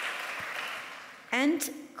 And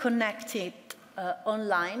connected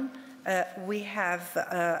online, we have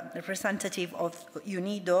a representative of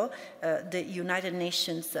UNIDO, the United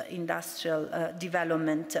Nations Industrial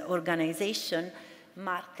Development Organization,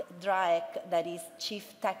 Mark Draek, that is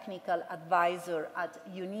Chief Technical Advisor at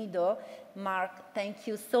UNIDO. Mark, thank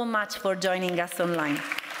you so much for joining us online.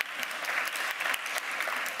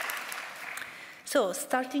 So,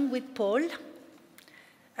 starting with Paul,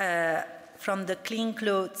 from the Clean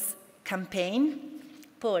Clothes Campaign.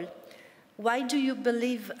 Paul, why do you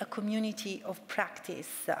believe a community of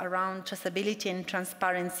practice around traceability and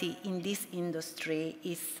transparency in this industry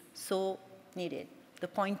is so needed? The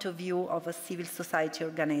point of view of a civil society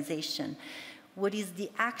organization. What is the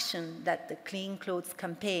action that the Clean Clothes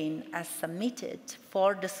Campaign has submitted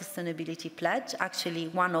for the Sustainability Pledge? Actually,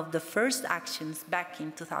 one of the first actions back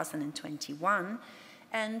in 2021.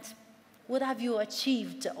 And what have you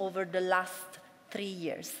achieved over the last 3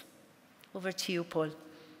 years? Over to you, Paul.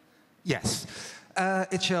 Yes.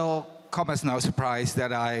 It shall come as no surprise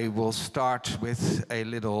that I will start with a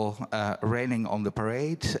little raining on the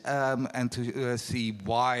parade and to see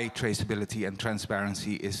why traceability and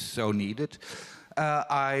transparency is so needed.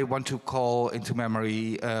 I want to call into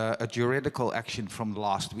memory a juridical action from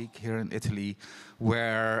last week here in Italy,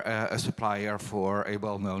 where a supplier for a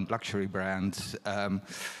well-known luxury brand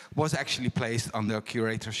was actually placed under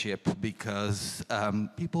curatorship because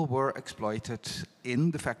people were exploited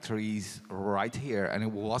in the factories right here. And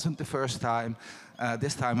it wasn't the first time.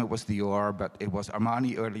 This time it was Dior, but it was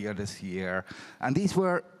Armani earlier this year. And these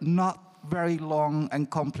were not very long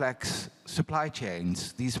and complex supply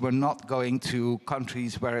chains. These were not going to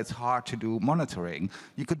countries where it's hard to do monitoring.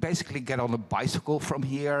 You could basically get on a bicycle from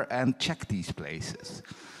here and check these places.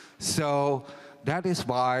 So that is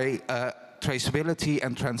why traceability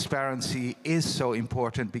and transparency is so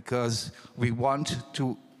important, because we want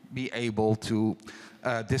to be able to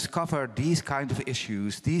discover these kinds of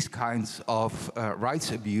issues, these kinds of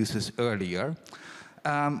rights abuses earlier.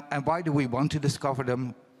 And why do we want to discover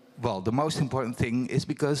them? Well, the most important thing is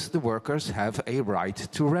because the workers have a right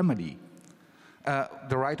to remedy.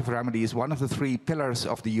 The right of remedy is one of the 3 pillars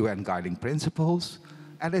of the UN guiding principles,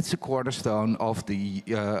 and it's a cornerstone of the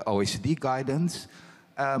OECD guidance.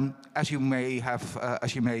 As you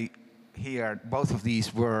may hear, both of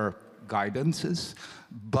these were guidances,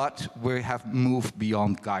 but we have moved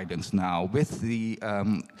beyond guidance now with the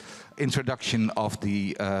introduction of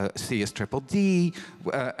the CSDDD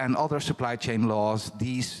and other supply chain laws.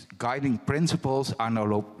 These guiding principles are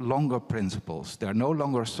no longer principles. They're no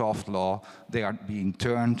longer soft law. They are being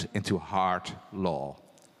turned into hard law.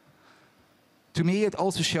 To me, it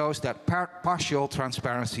also shows that partial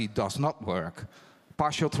transparency does not work.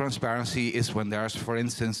 Partial transparency is when there's, for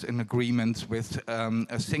instance, an agreement with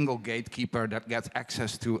a single gatekeeper that gets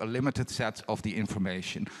access to a limited set of the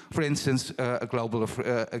information. For instance, a global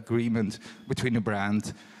agreement between a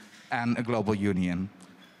brand and a global union.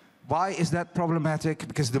 Why is that problematic?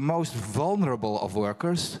 Because the most vulnerable of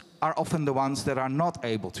workers are often the ones that are not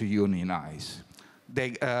able to unionize.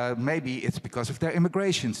 Maybe it's because of their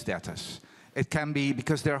immigration status. It can be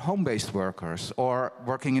because they're home-based workers or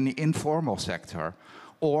working in the informal sector,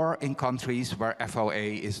 or in countries where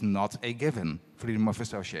FOA is not a given, freedom of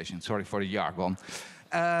association, sorry for the jargon.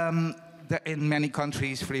 In many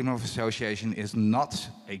countries, freedom of association is not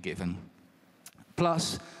a given.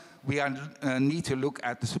 Plus, we need to look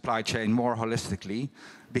at the supply chain more holistically,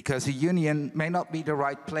 because a union may not be the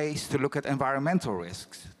right place to look at environmental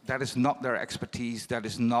risks. That is not their expertise, that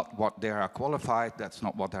is not what they are qualified, that's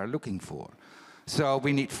not what they're looking for. So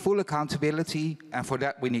we need full accountability, and for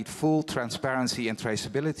that we need full transparency and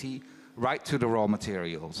traceability right to the raw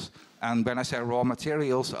materials. And when I say raw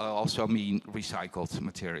materials, I also mean recycled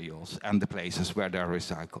materials and the places where they're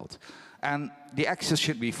recycled. And the access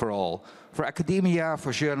should be for all. For academia,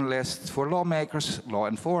 for journalists, for lawmakers, law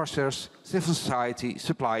enforcers, civil society,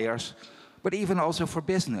 suppliers, but even also for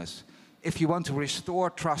business. If you want to restore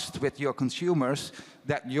trust with your consumers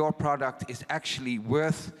that your product is actually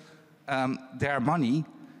worth their money,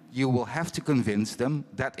 you will have to convince them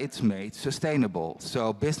that it's made sustainable.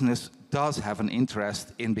 So business does have an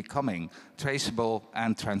interest in becoming traceable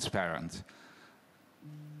and transparent.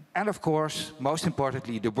 And of course, most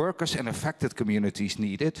importantly, the workers and affected communities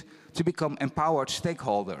need it to become empowered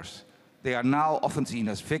stakeholders. They are now often seen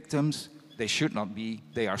as victims. They should not be.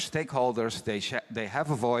 They are stakeholders. They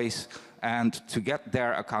have a voice. And to get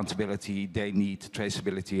their accountability, they need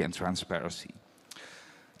traceability and transparency.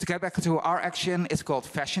 To get back to our action, it's called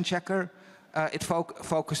Fashion Checker. It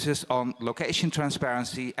focuses on location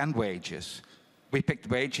transparency and wages. We picked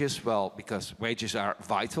wages, well, because wages are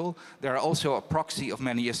vital. They're also a proxy of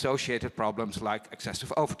many associated problems like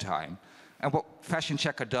excessive overtime. And what Fashion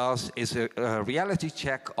Checker does is a reality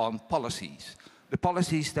check on policies. The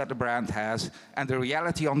policies that the brand has and the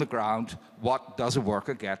reality on the ground, what does a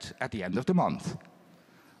worker get at the end of the month.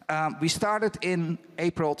 We started in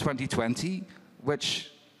April 2020,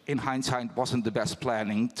 which in hindsight wasn't the best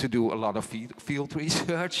planning to do a lot of field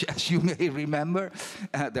research, as you may remember.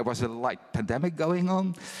 There was a light pandemic going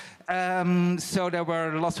on. So there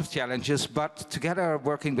were lots of challenges, but together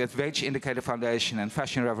working with Wage Indicator Foundation and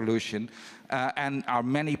Fashion Revolution and our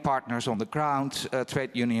many partners on the ground, trade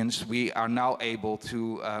unions, we are now able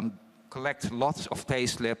to collect lots of pay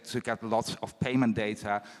slips, to get lots of payment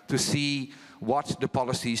data, to see what the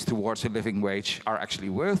policies towards a living wage are actually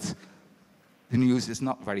worth. The news is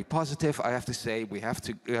not very positive, I have to say. We have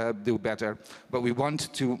to do better, but we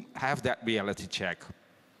want to have that reality check.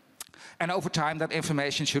 And over time, that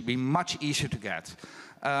information should be much easier to get.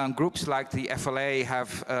 Groups like the FLA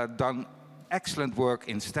have done excellent work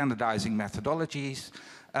in standardizing methodologies,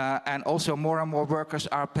 and also more and more workers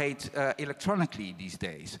are paid electronically these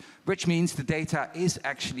days, which means the data is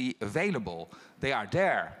actually available. They are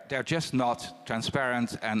there, they're just not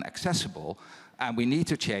transparent and accessible. And we need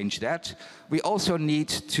to change that. We also need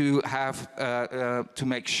to have to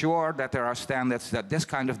make sure that there are standards that this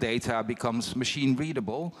kind of data becomes machine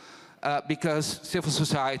readable, because civil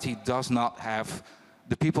society does not have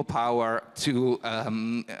the people power to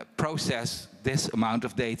process this amount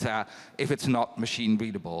of data if it's not machine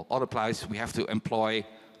readable. Otherwise, we have to employ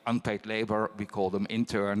unpaid labor, we call them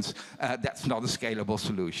interns. That's not a scalable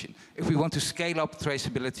solution. If we want to scale up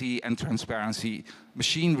traceability and transparency,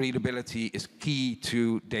 machine readability is key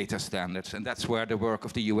to data standards, and that's where the work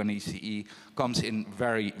of the UNECE comes in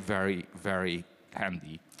very, very, very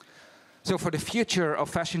handy. So for the future of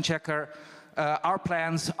Fashion Checker, our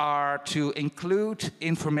plans are to include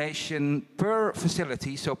information per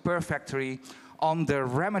facility, so per factory, on the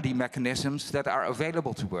remedy mechanisms that are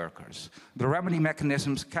available to workers. The remedy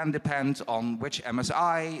mechanisms can depend on which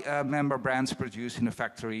MSI member brands produce in a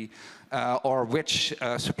factory, or which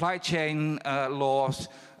supply chain laws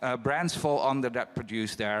brands fall under that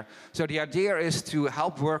produce there. So the idea is to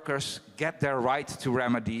help workers get their right to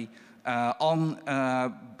remedy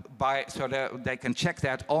so that they can check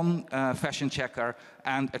that on Fashion Checker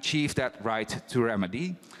and achieve that right to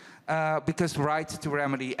remedy. because right to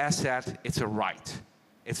remedy, as said, it's a right.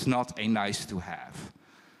 It's not a nice to have.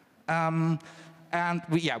 And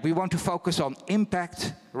we want to focus on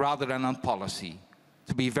impact rather than on policy.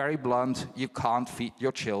 To be very blunt, you can't feed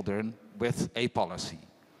your children with a policy.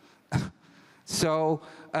 So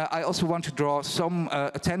I also want to draw some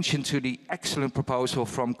attention to the excellent proposal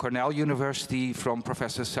from Cornell University, from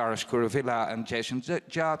Professor Saras Kuravilla and Jason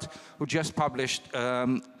Judd, who just published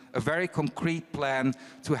a very concrete plan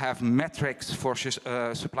to have metrics for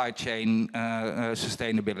supply chain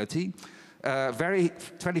sustainability.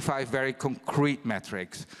 25 very concrete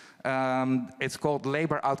metrics. It's called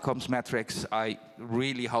Labor Outcomes Metrics. I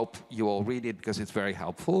really hope you all read it because it's very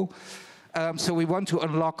helpful. So we want to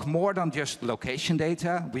unlock more than just location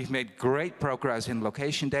data. We've made great progress in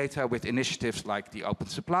location data with initiatives like the Open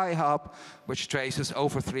Supply Hub, which traces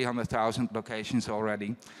over 300,000 locations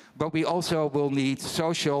already. But we also will need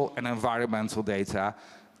social and environmental data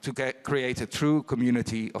to create a true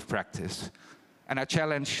community of practice. And I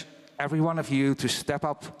challenge every one of you to step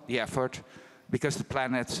up the effort, because the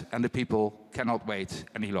planet and the people cannot wait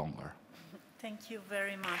any longer. Thank you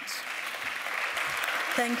very much.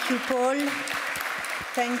 Thank you, Paul.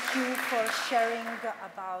 Thank you for sharing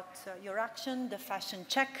about your action, the fashion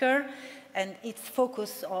checker, and its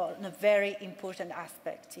focus on a very important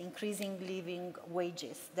aspect, increasing living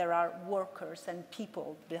wages. There are workers and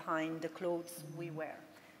people behind the clothes we wear.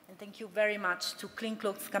 And thank you very much to Clean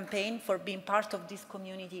Clothes Campaign for being part of this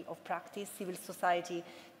community of practice. Civil society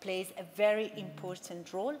plays a very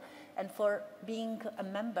important role, and for being a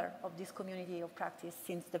member of this community of practice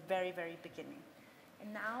since the very, very beginning.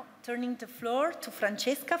 And now, turning the floor to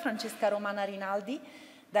Francesca Romana Rinaldi,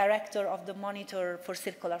 Director of the Monitor for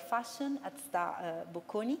Circular Fashion at Sta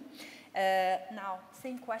Bocconi. Now,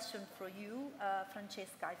 same question for you,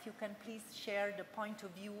 Francesca, if you can please share the point of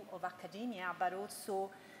view of academia, but also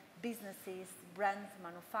businesses, brands,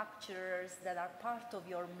 manufacturers that are part of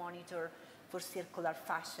your Monitor for Circular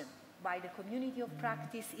Fashion. Why the community of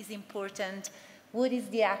practice is important, what is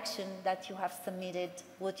the action that you have submitted,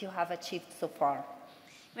 what you have achieved so far?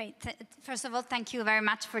 Great. First of all, thank you very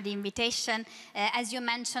much for the invitation. As you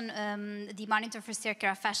mentioned, the Monitor for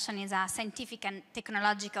Circular Fashion is a scientific and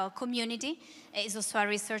technological community. It's also a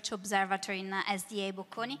research observatory in SDA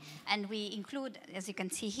Bocconi, and we include, as you can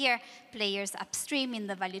see here, players upstream in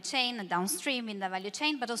the value chain, downstream in the value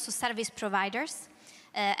chain, but also service providers.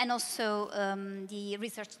 And also the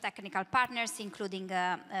research technical partners, including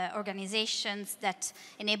organizations that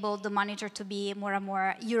enable the Monitor to be more and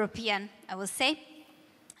more European, I would say,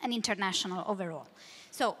 and international overall.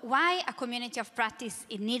 So why a community of practice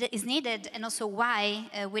is needed, and also why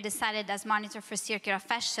we decided as Monitor for Circular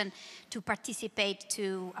Fashion to participate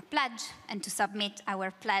to a pledge and to submit our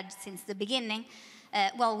pledge since the beginning.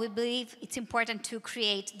 Well, we believe it's important to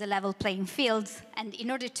create the level playing field, and in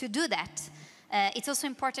order to do that, it's also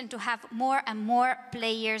important to have more and more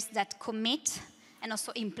players that commit and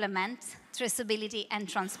also implement traceability and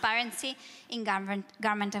transparency in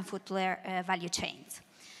garment and footwear value chains.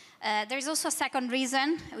 There is also a second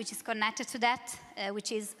reason, which is connected to that,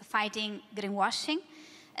 which is fighting greenwashing.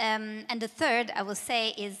 And the third, I will say,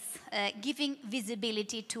 is giving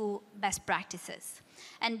visibility to best practices.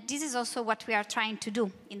 And this is also what we are trying to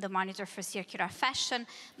do in the Monitor for Circular Fashion,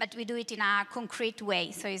 but we do it in a concrete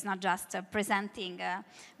way. So it's not just presenting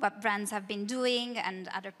what brands have been doing and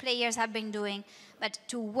other players have been doing, but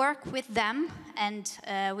to work with them, and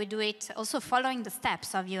we do it also following the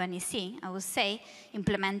steps of UNECE, I would say,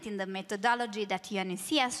 implementing the methodology that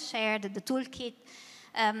UNECE has shared, the toolkit.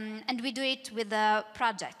 And we do it with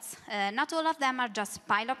projects. Not all of them are just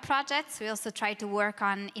pilot projects. We also try to work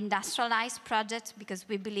on industrialized projects because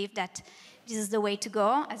we believe that this is the way to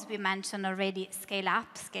go. As we mentioned already,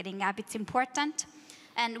 scaling up, it's important.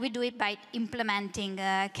 And we do it by implementing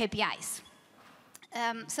KPIs.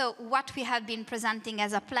 So what we have been presenting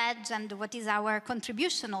as a pledge and what is our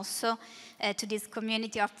contribution also to this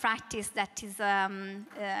community of practice that is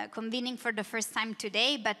convening for the first time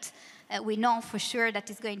today, but we know for sure that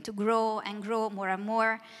it's going to grow and grow more and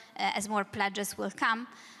more as more pledges will come.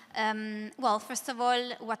 Well, first of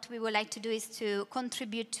all, what we would like to do is to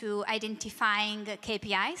contribute to identifying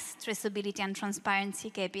KPIs, traceability and transparency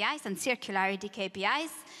KPIs, and circularity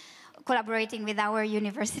KPIs, collaborating with our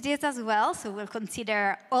universities as well. So we'll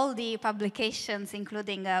consider all the publications,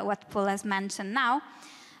 including what Paul has mentioned now.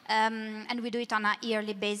 And we do it on a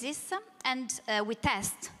yearly basis. And we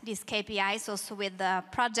test these KPIs also with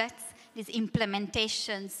projects, these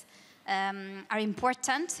implementations are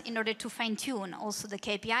important in order to fine-tune also the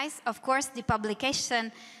KPIs. Of course, the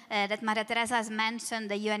publication that Maria Teresa has mentioned,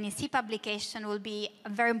 the UNECE publication, will be a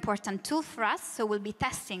very important tool for us. So we'll be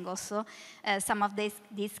testing also some of these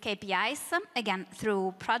KPIs, again,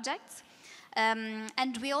 through projects.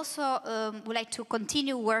 And we also would like to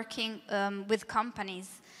continue working with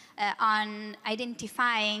companies on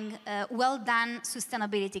identifying well-done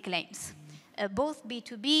sustainability claims. Both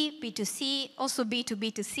B2B, B2C, also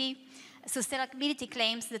B2B2C, sustainability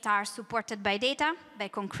claims that are supported by data, by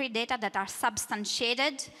concrete data that are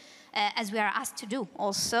substantiated, as we are asked to do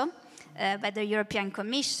also by the European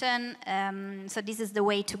Commission. So this is the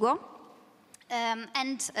way to go.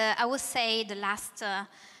 And I would say the last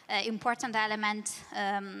important element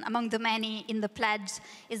among the many in the pledge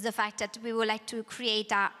is the fact that we would like to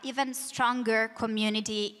create an even stronger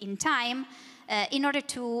community in time in order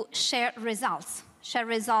to share results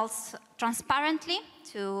transparently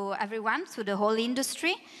to everyone, to the whole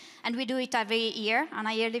industry. And we do it every year on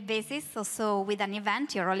a yearly basis, also with an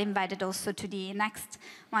event. You're all invited also to the next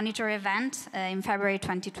monitor event in February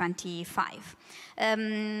 2025.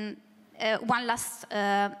 One last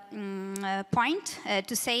point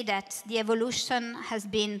to say that the evolution has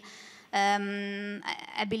been,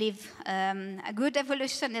 I believe, a good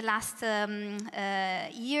evolution in the last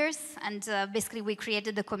years. And basically, we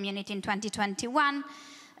created the community in 2021,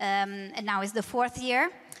 and now is the 4th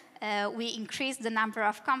year. We increased the number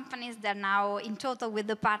of companies. They're now in total with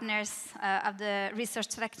the partners of the research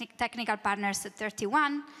technical partners at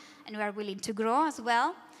 31, and we are willing to grow as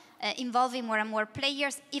well. Involving more and more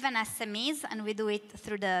players, even SMEs, and we do it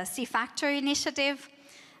through the C Factory initiative.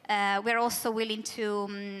 We're also willing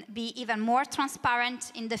to be even more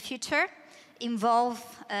transparent in the future, involve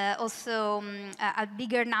also a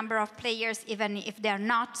bigger number of players, even if they're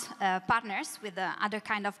not partners with other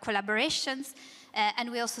kind of collaborations.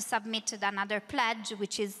 And we also submitted another pledge,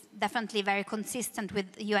 which is definitely very consistent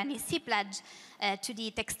with UNECE pledge to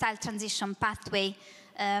the Textile Transition Pathway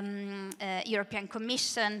European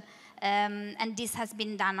Commission, and this has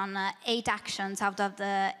been done on 8 actions out of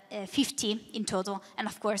the 50 in total, and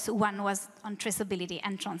of course 1 was on traceability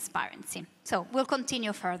and transparency. So we'll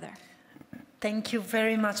continue further. Thank you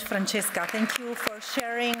very much, Francesca. Thank you for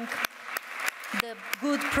sharing the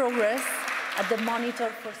good progress at the Monitor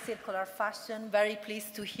for Circular Fashion. Very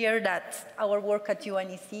pleased to hear that our work at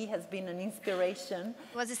UNECE has been an inspiration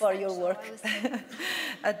for your work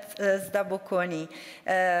at SDA Bocconi.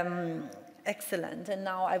 Excellent. And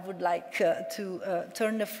now I would like to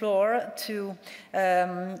turn the floor to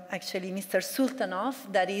actually Mr.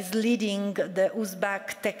 Sultanov, that is leading the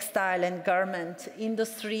Uzbek Textile and Garment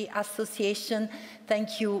Industry Association.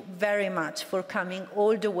 Thank you very much for coming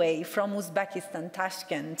all the way from Uzbekistan,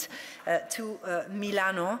 Tashkent, to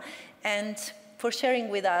Milano, and for sharing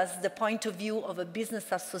with us the point of view of a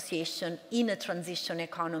business association in a transition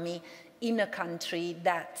economy in a country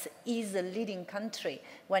that is a leading country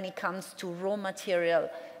when it comes to raw material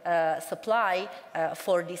supply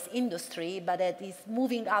for this industry, but that is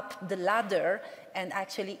moving up the ladder and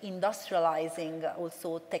actually industrializing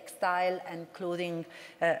also textile and clothing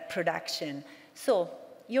production. So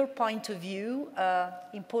your point of view,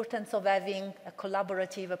 importance of having a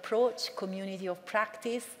collaborative approach, community of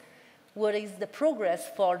practice. What is the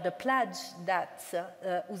progress for the pledge that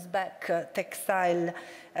Uzbek Textile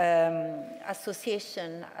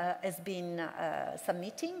Association has been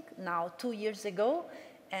submitting now 2 years ago,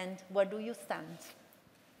 and where do you stand?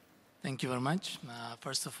 Thank you very much.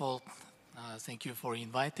 First of all, thank you for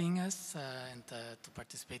inviting us and to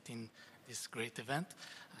participate in this great event,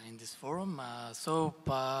 in this forum.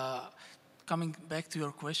 Coming back to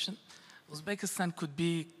your question, Uzbekistan could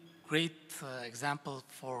be a great example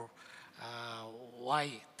for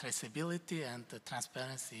why traceability and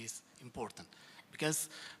transparency is important. Because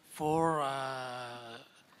for a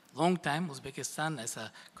long time, Uzbekistan, as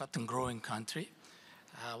a cotton growing country,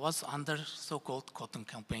 was under so-called cotton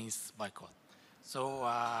campaigns boycott. So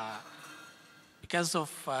because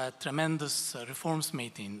of tremendous reforms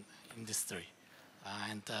made in industry,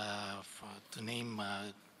 and to name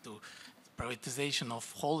the privatization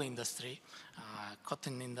of whole industry,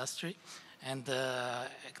 cotton industry, and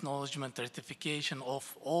acknowledgement, ratification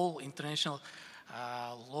of all international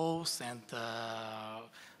laws and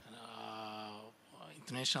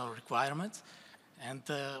international requirements, and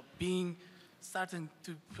starting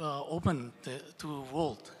to open to the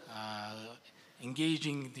world,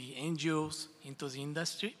 engaging the NGOs into the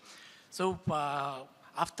industry. So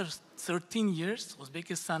after 13 years,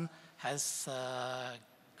 Uzbekistan has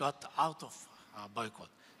got out of boycott.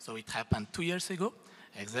 So it happened 2 years ago,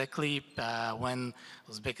 exactly when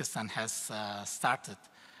Uzbekistan has started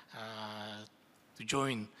to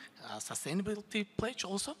join Sustainability Pledge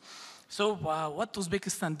also. So what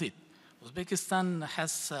Uzbekistan did? Uzbekistan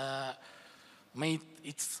has made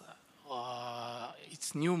its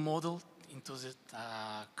new model into the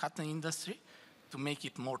cotton industry to make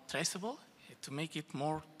it more traceable,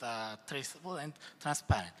 and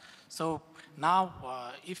transparent. So now,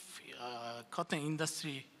 if cotton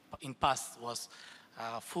industry in past was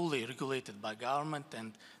fully regulated by government,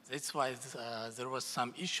 and that's why there was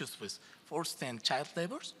some issues with forced and child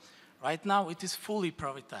labors. Right now, it is fully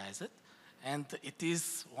privatized, and it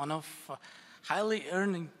is one of highly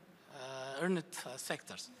earned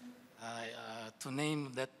sectors. To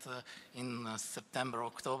name that in September,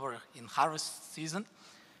 October, in harvest season,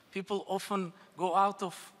 people often go out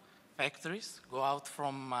of factories, go out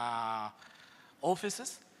from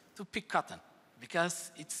offices to pick cotton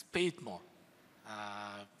because it's paid more.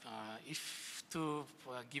 If to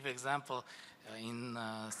give example, in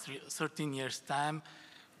 13 years time,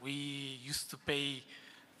 we used to pay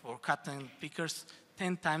for cotton pickers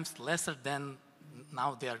 10 times lesser than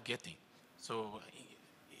now they are getting. So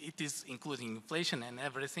it is including inflation and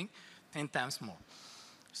everything, 10 times more.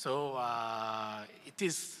 So it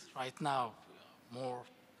is right now more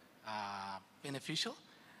beneficial,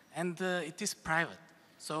 and it is private.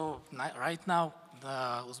 So right now,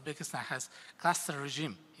 Uzbekistan has cluster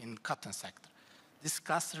regime in cotton sector. This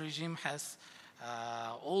cluster regime has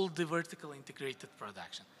all the vertical integrated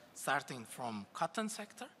production, starting from cotton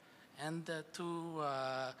sector and to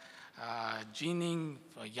ginning,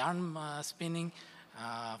 yarn spinning,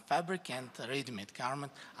 fabric and ready-made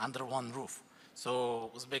garment under one roof.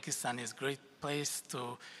 So Uzbekistan is a great place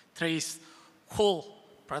to trace whole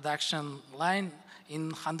production line in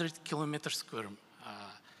 100 kilometers square.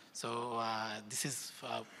 So this is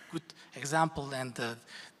a good example, and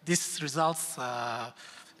this results,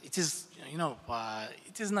 it is,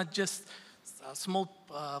 it is not just a small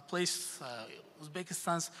place.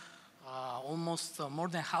 Uzbekistan's almost more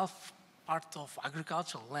than half part of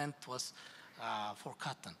agricultural land was for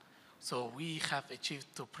cotton. So we have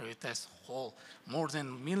achieved to privatize whole more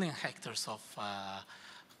than 1 million hectares of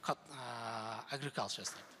agriculture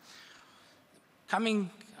sector. Coming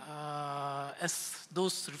as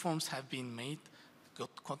those reforms have been made, the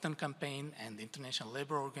Cotton Campaign and the International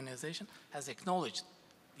Labour Organization has acknowledged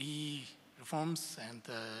the reforms and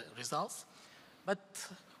results, but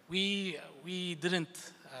we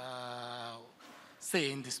didn't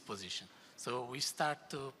stay in this position. So we start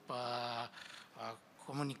to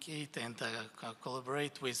communicate and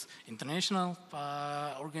collaborate with international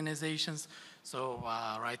organizations. So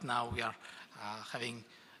right now we are having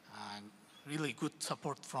really good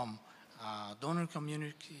support from donor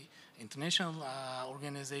community, international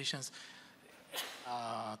organizations,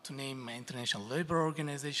 to name International Labour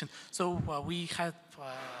Organization. So we have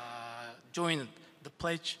joined the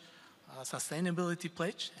pledge, Sustainability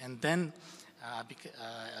Pledge, and then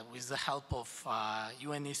with the help of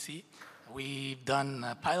UNECE, we've done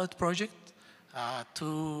a pilot project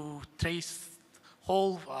to trace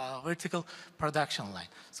whole vertical production line.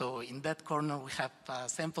 So in that corner, we have a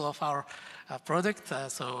sample of our product.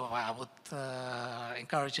 So I would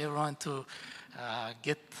encourage everyone to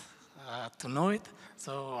get to know it.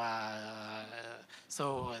 So,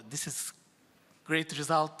 so this is great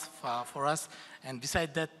result for us. And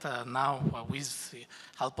besides that, now with the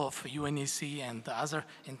help of UNECE and other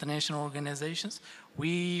international organizations,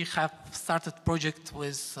 we have started project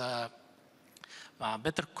with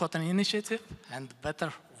Better Cotton Initiative and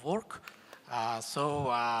Better Work. So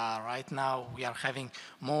right now we are having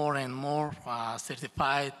more and more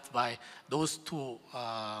certified by those two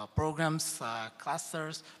programs,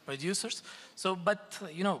 clusters, producers. So, but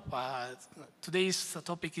today's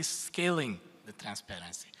topic is scaling the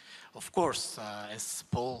transparency. Of course, as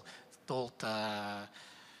Paul told,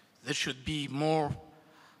 there should be more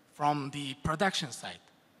from the production side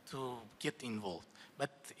to get involved.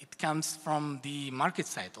 But it comes from the market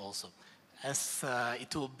side also, as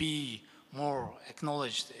it will be more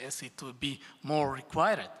acknowledged, as it will be more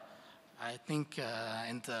required. I think,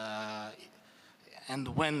 and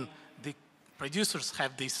when the producers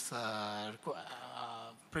have this,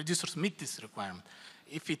 producers meet this requirement,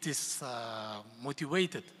 if it is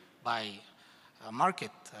motivated by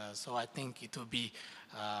market, so I think it will be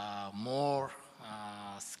more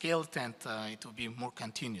scaled, and it will be more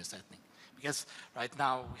continuous, I think. Because right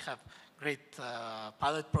now we have great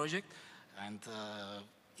pilot project, and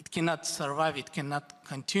it cannot survive, it cannot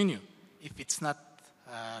continue if it's not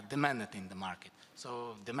demanded in the market.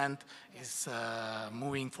 So demand is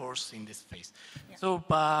moving force in this phase. Yeah. So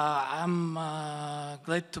I'm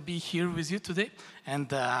glad to be here with you today,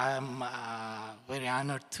 and I'm very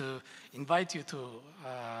honored to invite you to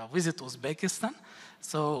visit Uzbekistan.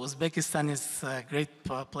 So Uzbekistan is a great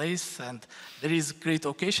place, and there is great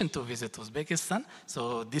occasion to visit Uzbekistan.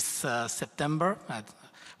 So this September,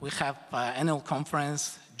 we have annual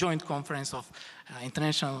conference, joint conference of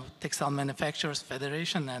International Textile Manufacturers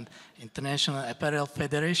Federation and International Apparel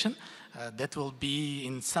Federation. That will be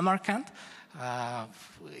in Samarkand.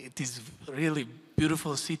 It is really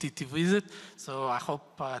beautiful city to visit. So I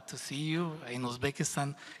hope to see you in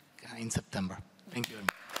Uzbekistan in September. Thank you very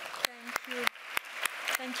much. Thank you.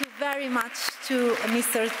 Thank you very much to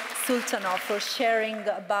Mr. Sultanov for sharing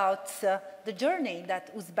about the journey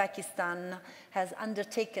that Uzbekistan has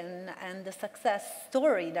undertaken and the success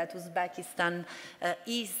story that Uzbekistan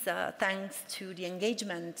is thanks to the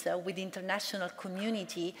engagement with the international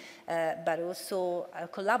community, but also a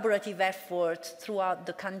collaborative effort throughout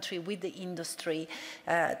the country with the industry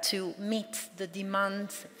to meet the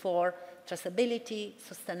demand for traceability,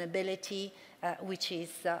 sustainability, which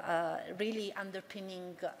is really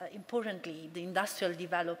underpinning, importantly, the industrial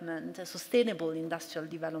development, sustainable industrial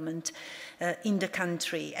development in the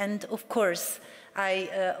country. And of course,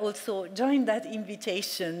 I also joined that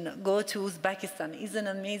invitation. Go to Uzbekistan. It's an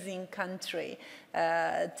amazing country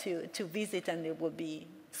to visit, and it will be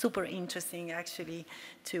super interesting, actually,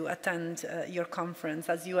 to attend your conference.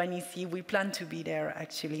 As UNECE, we plan to be there,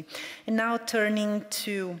 actually. And now turning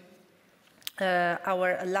to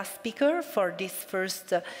our last speaker for this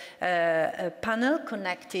first panel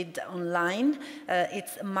connected online.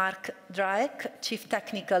 It's Mark Drake, Chief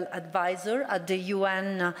Technical Advisor at the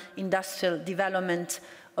UN Industrial Development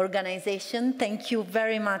Organization. Thank you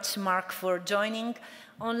very much, Mark, for joining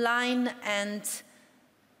online. And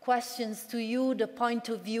questions to you, the point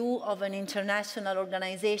of view of an international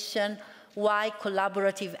organization, why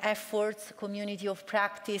collaborative efforts, community of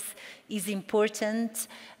practice is important.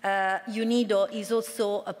 UNIDO is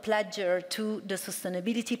also a pledger to the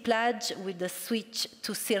Sustainability Pledge with the Switch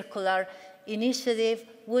to Circular initiative.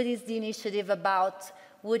 What is the initiative about?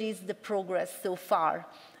 What is the progress so far?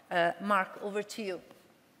 Mark, over to you.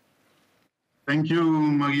 Thank you,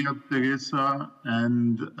 Maria Teresa,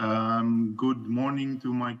 and good morning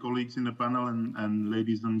to my colleagues in the panel and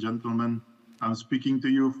ladies and gentlemen. I'm speaking to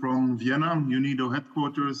you from Vienna, UNIDO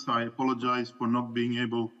headquarters. I apologize for not being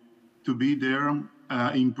able to be there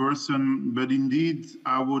in person, but indeed,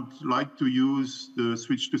 I would like to use the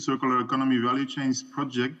Switch to Circular Economy Value Chains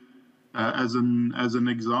project as an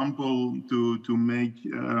example to make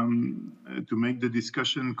the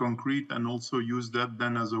discussion concrete, and also use that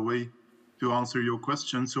then as a way to answer your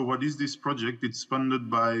question. So what is this project? It's funded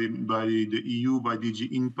by the EU, by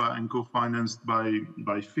DG INPA, and co-financed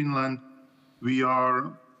by Finland. We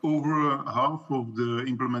are over half of the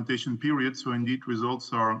implementation period, so indeed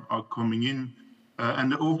results are coming in.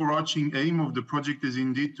 And the overarching aim of the project is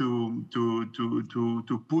indeed to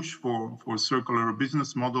push for circular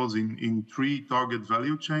business models in 3 target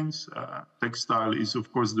value chains. Textile is,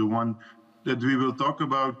 of course, the one that we will talk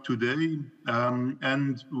about today.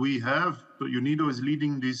 And we have, so UNIDO is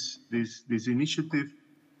leading this initiative,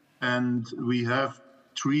 and we have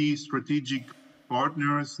 3 strategic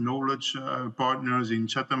partners, knowledge partners in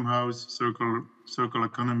Chatham House, Circular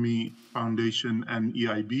Economy Foundation, and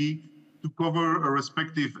EIB, to cover a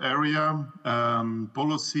respective area,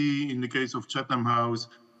 policy in the case of Chatham House,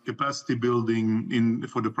 capacity building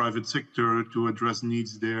for the private sector to address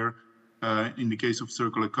needs there in the case of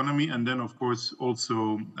circular economy, and then of course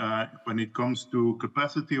also when it comes to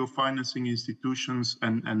capacity of financing institutions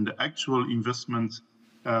and the actual investments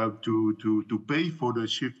to pay for the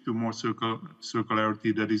shift to more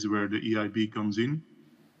circularity, that is where the EIB comes in.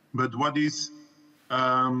 But what is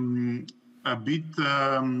a bit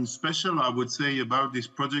special, I would say, about this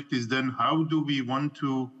project is then how do we want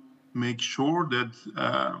to make sure that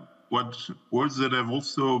what words that have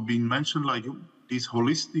also been mentioned, like this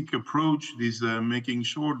holistic approach, this making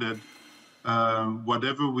sure that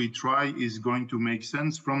whatever we try is going to make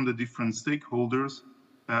sense from the different stakeholders,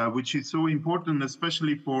 which is so important,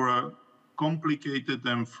 especially for a complicated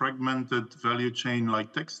and fragmented value chain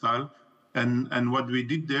like textile. And what we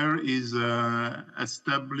did there is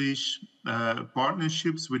establish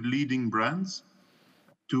partnerships with leading brands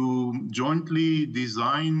to jointly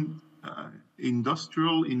design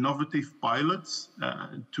industrial innovative pilots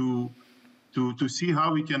to see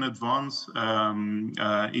how we can advance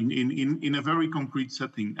in a very concrete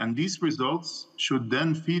setting. And these results should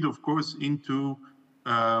then feed, of course, into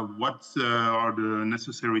what are the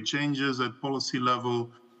necessary changes at policy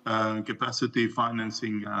level, capacity,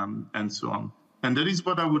 financing, and so on. And that is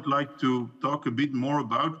what I would like to talk a bit more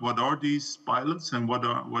about. What are these pilots and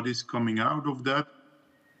what is coming out of that?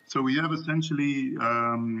 So we have essentially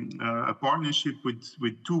a partnership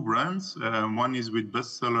with two brands. One is with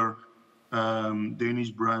Bestseller, Danish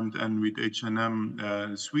brand, and with H&M,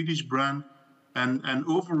 Swedish brand. And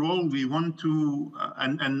overall, we want to,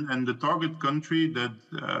 and the target country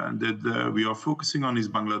that we are focusing on is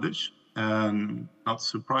Bangladesh. And not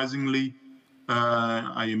surprisingly,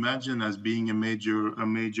 I imagine, as being a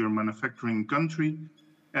major manufacturing country,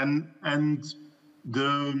 and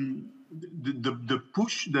the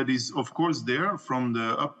push that is, of course, there from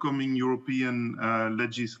the upcoming European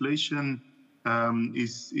legislation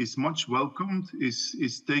is much welcomed,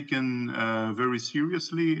 is taken very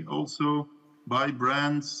seriously also by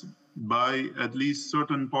brands, by at least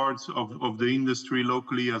certain parts of the industry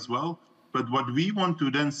locally as well. But what we want to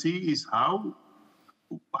then see is how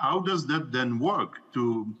does that then work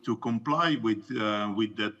to comply with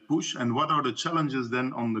that push, and what are the challenges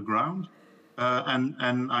then on the ground?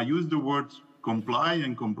 And I use the word comply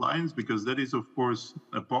and compliance because that is, of course,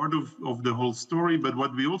 a part of the whole story. But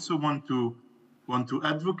what we also want to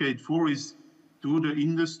advocate for is to the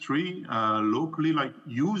industry locally, like,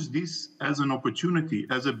 use this as an opportunity,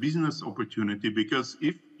 as a business opportunity, because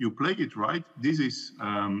if you play it right, this is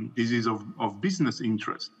of business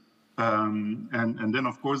interest. And then,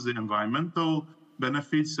 of course, the environmental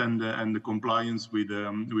benefits and the compliance with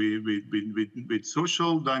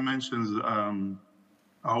social dimensions are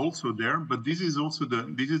also there. But this is also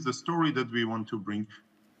the story that we want to bring.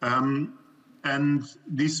 And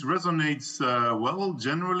this resonates well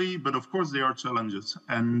generally, but of course there are challenges,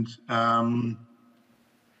 and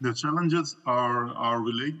the challenges are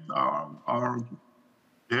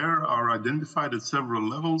identified at several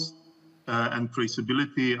levels. And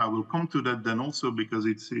traceability, I will come to that then also, because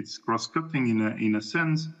it's cross-cutting in a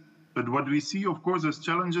sense. But what we see, of course, as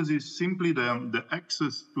challenges is simply the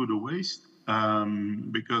access to the waste,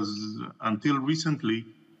 because until recently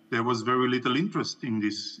there was very little interest in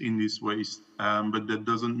this waste. But that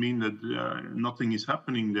doesn't mean that nothing is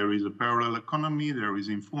happening. There is a parallel economy, there is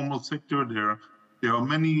informal sector, there are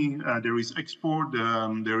many, there is export,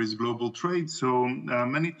 there is global trade. So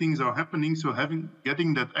many things are happening. So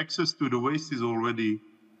getting that access to the waste is already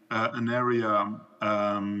an area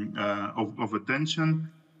of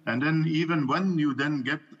attention. And then even when you then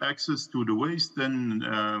get access to the waste, then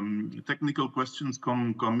technical questions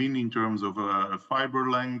come in terms of fiber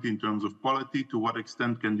length, in terms of quality, to what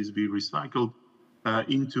extent can this be recycled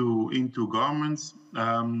into garments.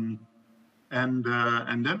 And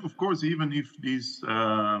then, of course, even if these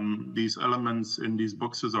elements in these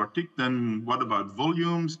boxes are ticked, then what about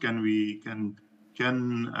volumes? Can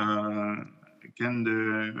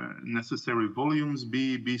the necessary volumes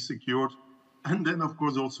be secured? And then, of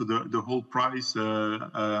course, also the whole price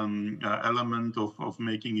element of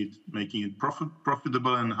making it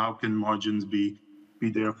profitable, and how can margins be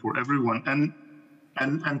there for everyone? And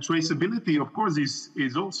traceability, of course,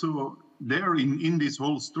 is also there in this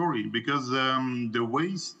whole story, because the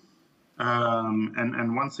waste,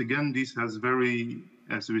 and once again, this has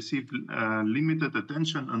received limited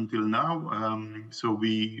attention until now. So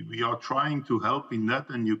we are trying to help in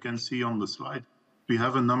that, and you can see on the slide, we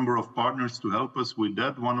have a number of partners to help us with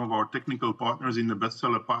that. One of our technical partners in the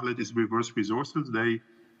Bestseller pilot is Reverse Resources. They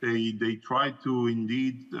try to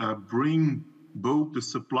indeed bring both the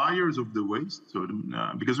suppliers of the waste, so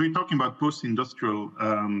because we're talking about post-industrial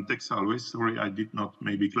textile waste. Sorry, I did not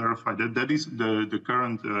maybe clarify that. That is the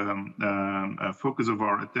current focus of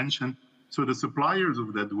our attention. So the suppliers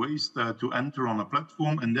of that waste to enter on a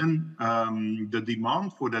platform, and then the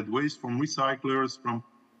demand for that waste from recyclers, from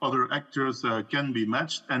other actors can be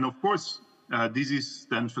matched. And of course, this is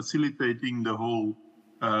then facilitating the whole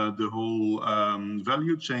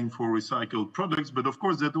value chain for recycled products. But of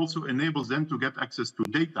course, that also enables them to get access to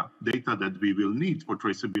data that we will need for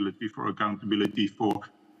traceability, for accountability, for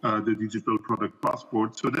the digital product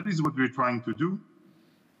passport. So that is what we're trying to do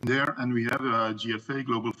there. And we have a GFA,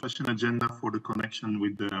 Global Fashion Agenda, for the connection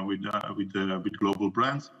with global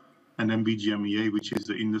brands. And then BGMEA, which is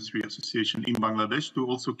the industry association in Bangladesh, to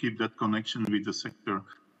also keep that connection with the sector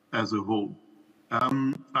as a whole.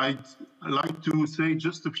 I'd like to say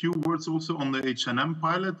just a few words also on the H&M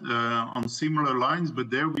pilot on similar lines, but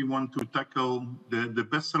there we want to tackle the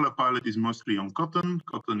Bestseller pilot is mostly on cotton.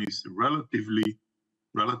 Cotton is relatively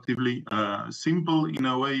simple in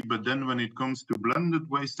a way, but then when it comes to blended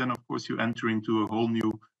waste, then of course you enter into a whole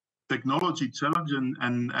new technology challenge,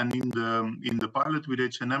 and in the pilot with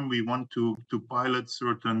H&M, we want to pilot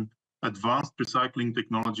certain advanced recycling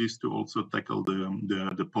technologies to also tackle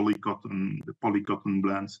the polycotton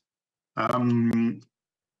blends.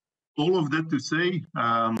 All of that to say,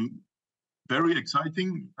 very exciting.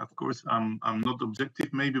 Of course, I'm not objective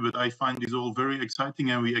maybe, but I find this all very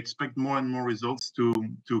exciting, and we expect more and more results to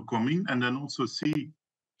come in, and then also see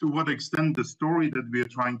to what extent the story that we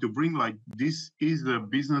are trying to bring, like this is a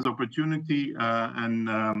business opportunity, and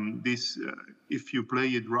this, if you play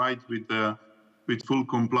it right with full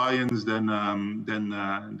compliance, then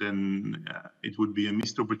it would be a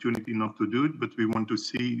missed opportunity not to do it. But we want to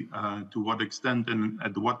see to what extent and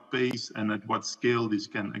at what pace and at what scale this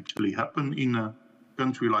can actually happen in a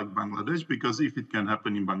country like Bangladesh, because if it can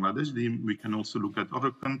happen in Bangladesh, then we can also look at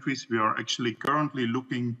other countries. We are actually currently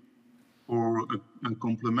looking for a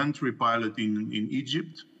complementary pilot in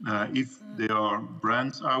Egypt. If there are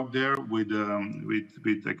brands out there with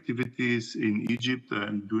activities in Egypt,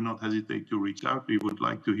 do not hesitate to reach out. We would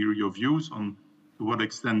like to hear your views on to what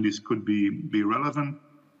extent this could be relevant.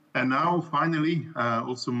 And now, finally,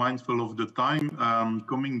 also mindful of the time,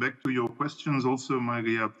 coming back to your questions, also,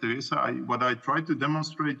 Maria Teresa, what I try to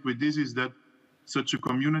demonstrate with this is that such a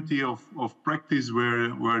community of practice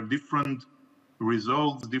where different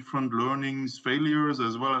results, different learnings, failures,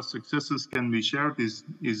 as well as successes can be shared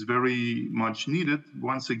is very much needed.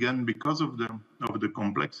 Once again, because of the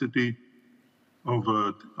complexity of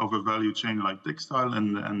a value chain like textile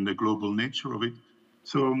and the global nature of it.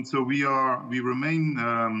 So we remain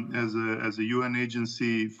as a UN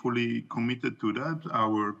agency fully committed to that.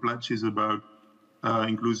 Our pledge is about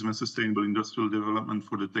inclusive and sustainable industrial development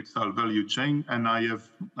for the textile value chain. And I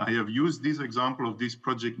have used this example of this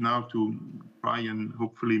project now to try and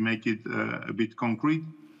hopefully make it a bit concrete.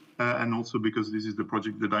 And also because this is the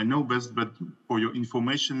project that I know best. But for your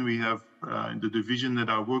information, we have the division that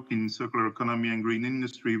I work in circular economy and green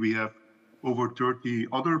industry. We have over 30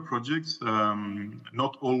 other projects,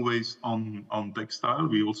 not always on textile.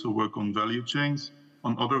 We also work on value chains,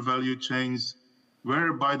 on other value chains,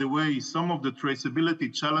 where, by the way, some of the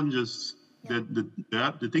traceability challenges,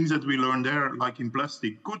 the things that we learned there, like in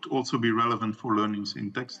plastic, could also be relevant for learnings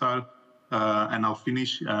in textile. And I'll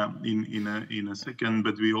finish in a second,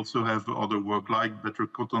 but we also have other work like better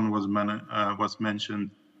cotton was mentioned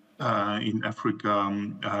in Africa,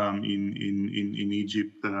 in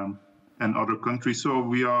Egypt, and other countries. So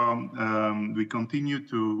we continue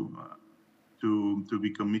to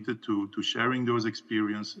be committed to sharing those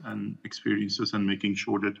experiences and making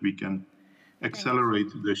sure that we can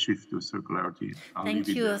accelerate the shift to circularity. Thank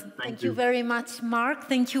you. Thank you very much, Mark.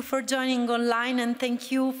 Thank you for joining online, and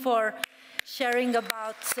thank you for sharing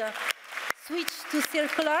about switch to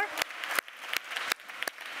circular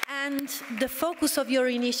and the focus of your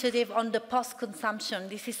initiative on the post-consumption.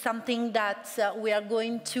 This is something that we are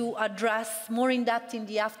going to address more in depth in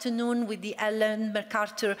the afternoon with the Ellen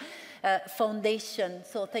MacArthur Foundation.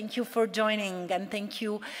 So thank you for joining, and thank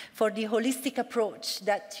you for the holistic approach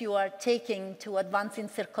that you are taking to advancing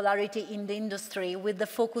circularity in the industry with the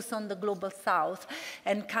focus on the global south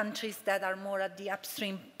and countries that are more at the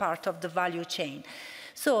upstream part of the value chain.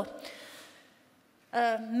 So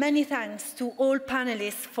many thanks to all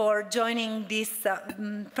panelists for joining this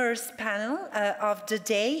first panel of the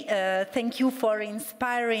day. Thank you for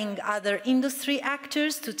inspiring other industry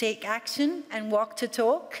actors to take action and walk the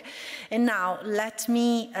talk. And now let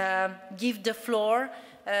me give the floor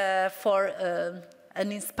for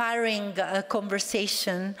an inspiring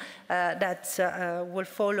conversation that will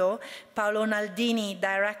follow. Paolo Naldini,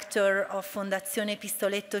 Director of Fondazione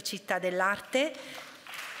Pistoletto Città dell'Arte.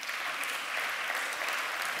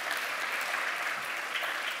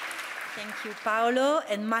 Thank you, Paolo.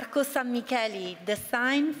 And Marco San Micheli,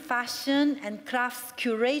 Design, Fashion and Crafts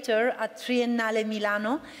Curator at Triennale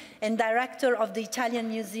Milano and Director of the Italian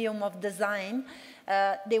Museum of Design.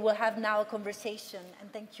 They will have now a conversation.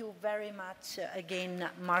 And thank you very much again,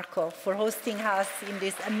 Marco, for hosting us in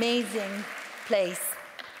this amazing place.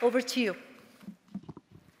 Over to you.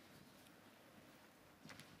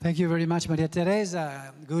 Thank you very much, Maria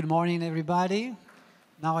Teresa. Good morning, everybody.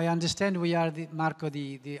 Now I understand we are, Marco,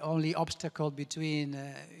 the only obstacle between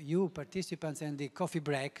you participants and the coffee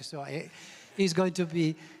break. So it's going to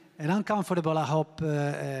be an uncomfortable, I hope,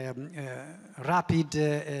 rapid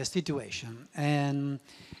situation. And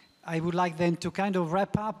I would like then to kind of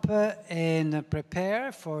wrap up and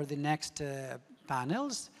prepare for the next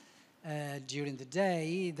panels during the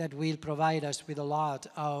day that will provide us with a lot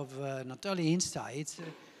of not only insights,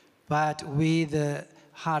 but with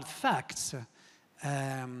hard facts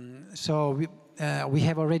So we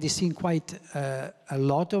have already seen quite a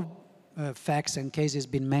lot of facts and cases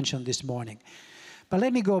been mentioned this morning. But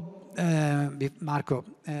let me go, Marco,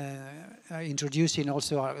 introducing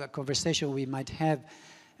also a conversation we might have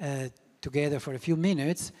together for a few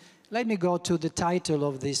minutes. Let me go to the title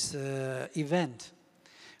of this event.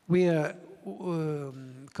 We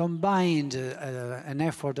combined an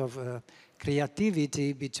effort of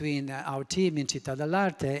creativity between our team in Città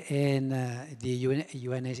dell'Arte and the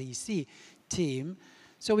UNECE team.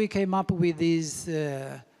 So we came up with these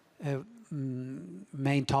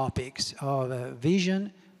main topics of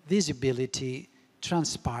vision, visibility,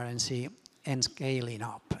 transparency, and scaling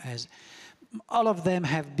up. As all of them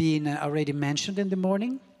have been already mentioned in the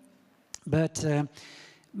morning, but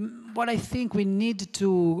what I think we need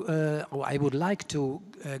to, or I would like to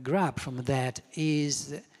grab from that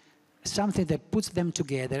is something that puts them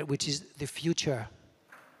together, which is the future.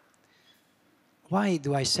 Why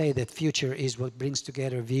do I say that future is what brings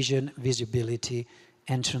together vision, visibility,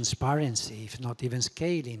 and transparency, if not even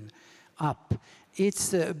scaling up?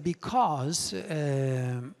 It's because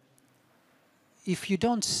if you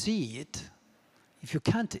don't see it, if you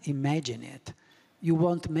can't imagine it, you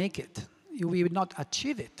won't make it. You will not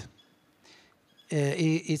achieve it.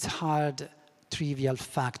 It's hard, trivial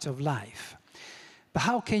fact of life. But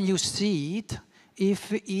how can you see it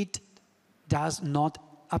if it does not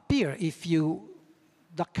appear? If you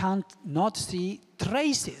can't not see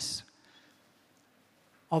traces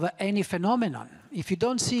of any phenomenon. If you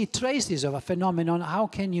don't see traces of a phenomenon, how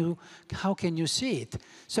can you see it?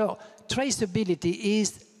 So traceability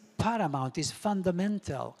is paramount, is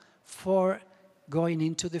fundamental for going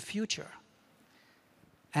into the future.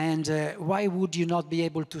 And why would you not be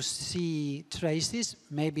able to see traces?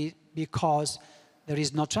 Maybe because there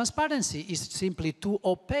is no transparency. It's simply too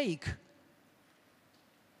opaque.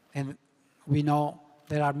 And we know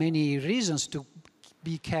there are many reasons to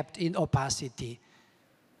be kept in opacity.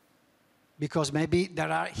 Because maybe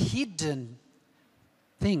there are hidden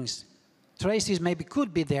things. Traces maybe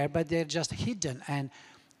could be there, but they're just hidden. And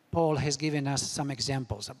Paul has given us some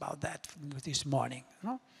examples about that this morning.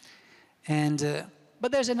 No? And,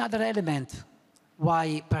 but there's another element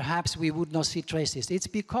why perhaps we would not see traces. It's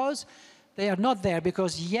because they are not there,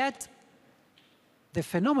 because yet the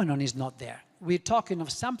phenomenon is not there. We're talking of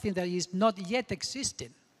something that is not yet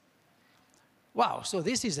existing. Wow, so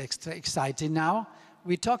this is exciting now.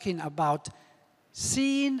 We're talking about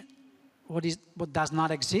seeing what does not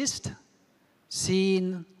exist,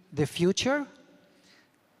 seeing the future.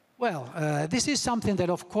 Well, this is something that,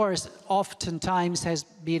 of course, oftentimes has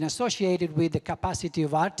been associated with the capacity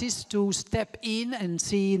of artists to step in and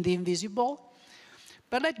see the invisible.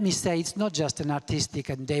 But let me say, it's not just an artistic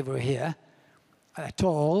endeavor here at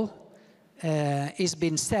all. It's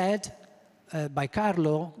been said by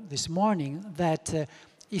Carlo this morning that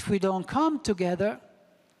if we don't come together,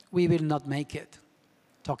 we will not make it.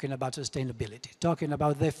 Talking about sustainability, talking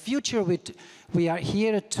about the future which we are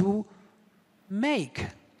here to make.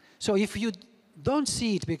 So if you don't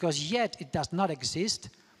see it because yet it does not exist,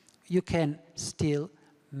 you can still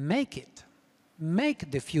make it.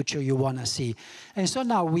 Make the future you want to see. And so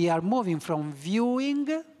now we are moving from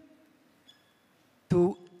viewing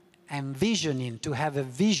to envisioning, to have a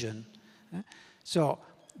vision. So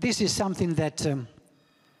this is something that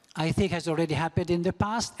I think has already happened in the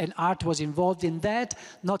past, and art was involved in that.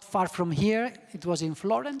 Not far from here, it was in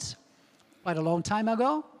Florence, quite a long time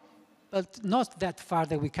ago, but not that far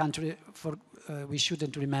that we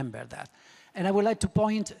shouldn't remember that. And I would like to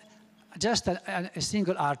point just a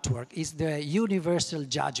single artwork. It's the Universal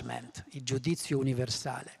Judgment, il Giudizio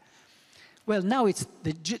Universale. Well, now it's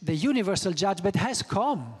the Universal Judgment has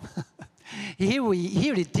come. Here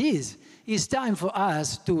it is. It's time for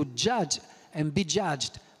us to judge and be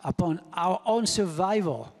judged upon our own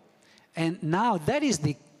survival. And now that is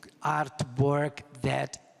the artwork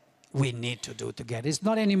that we need to do together. It's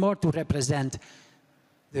not anymore to represent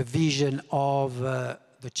the vision of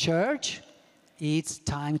the church. It's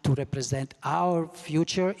time to represent our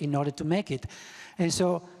future in order to make it. And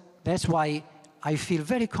so that's why I feel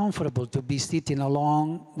very comfortable to be sitting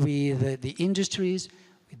along with the industries,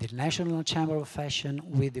 with the National Chamber of Fashion,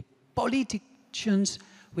 with the politicians,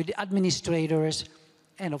 with the administrators,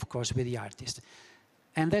 and of course with the artists.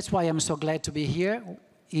 And that's why I'm so glad to be here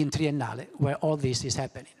in Triennale, where all this is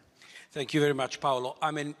happening. Thank you very much, Paolo.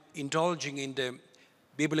 I mean, indulging in the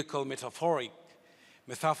biblical metaphor,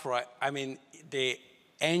 I mean, the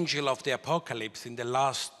angel of the apocalypse in the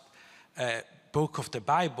last book of the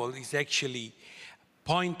Bible is actually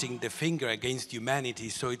pointing the finger against humanity,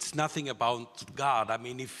 so it's nothing about God. I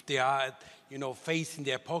mean, if they are, you know, facing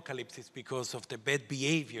the apocalypse, it's because of the bad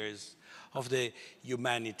behaviors of the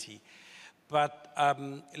humanity. But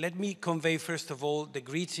let me convey, first of all, the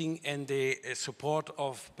greeting and the support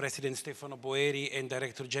of President Stefano Boeri and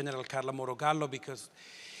Director General Carla Morogallo, because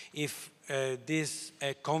if this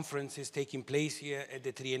conference is taking place here at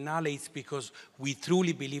the Triennale, it's because we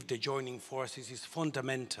truly believe the joining forces is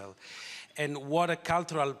fundamental. And what a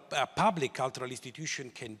public cultural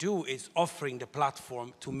institution can do is offering the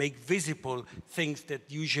platform to make visible things that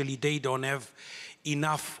usually they don't have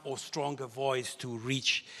enough or stronger voice to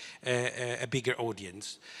reach a bigger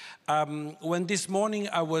audience. When this morning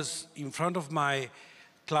I was in front of my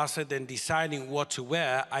closet and deciding what to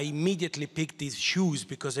wear, I immediately picked these shoes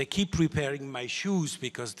because I keep repairing my shoes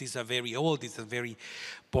because these are very old, these are very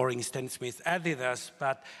boring Stan Smith Adidas,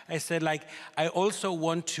 but I said, like, I also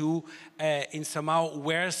want to in somehow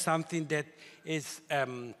wear something that is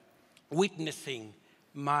witnessing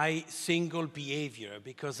my single behavior,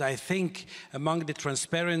 because I think among the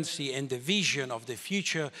transparency and the vision of the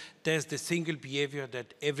future, there's the single behavior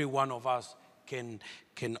that every one of us can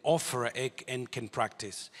offer and can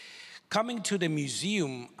practice. Coming to the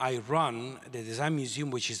museum I run, the Design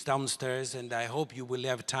Museum, which is downstairs, and I hope you will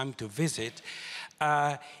have time to visit,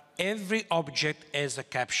 every object has a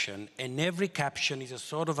caption, and every caption is a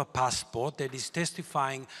sort of a passport that is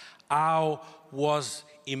testifying how was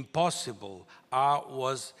impossible, how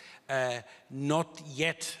was not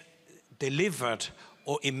yet delivered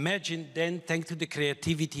or imagined, then thanks to the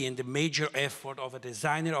creativity and the major effort of a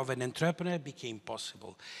designer, of an entrepreneur, became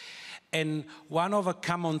possible. And one of a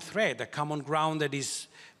common thread, a common ground that is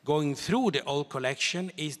going through the whole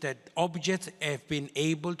collection is that objects have been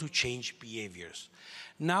able to change behaviors.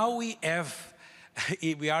 Now we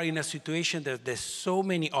are in a situation that there's so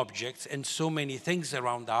many objects and so many things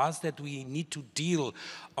around us that we need to deal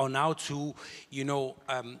on how to, you know,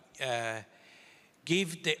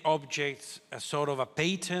 give the objects a sort of a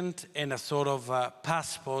patent and a sort of a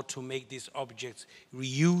passport to make these objects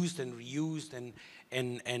reused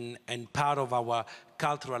and part of our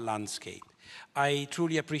cultural landscape. I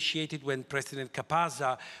truly appreciated when President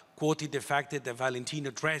Capasa quoted the fact that the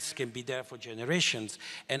Valentino dress can be there for generations,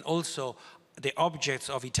 and also the objects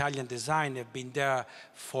of Italian design have been there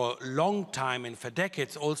for a long time and for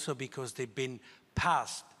decades, also because they've been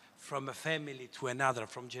passed from a family to another,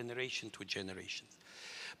 from generation to generation.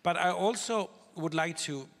 But I also would like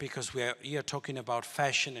to, because we are here talking about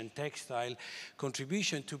fashion and textile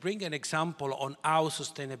contribution, to bring an example on how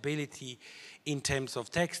sustainability in terms of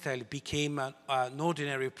textile became an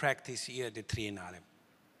ordinary practice here at the Triennale.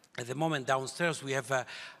 At the moment downstairs we have an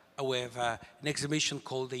exhibition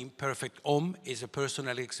called The Imperfect Home. It's a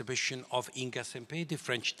personal exhibition of Inga Sempe, the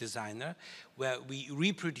French designer, where we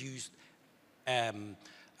reproduced an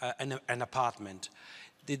apartment.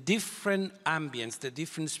 The different ambience, the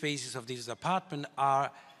different spaces of this apartment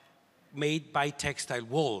are made by textile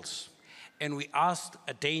walls. And we asked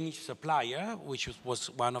a Danish supplier, which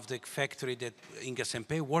was one of the factories that Inga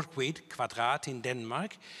Sempe worked with, Kvadrat in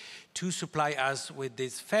Denmark, to supply us with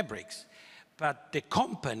these fabrics. But the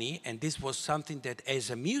company, and this was something that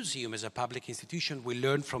as a museum, as a public institution, we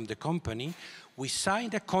learned from the company, we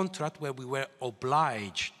signed a contract where we were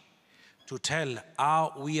obliged to tell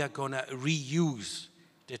how we are going to reuse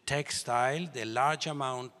the textile, the large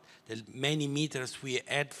amount, the many meters we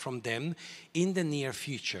had from them in the near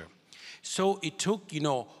future. So it took, you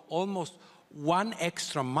know, almost 1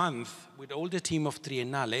 extra month with all the team of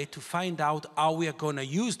Triennale to find out how we are going to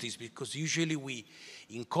use this, because usually we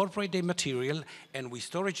incorporate the material and we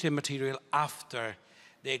storage the material after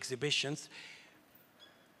the exhibitions,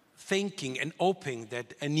 thinking and hoping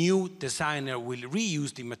that a new designer will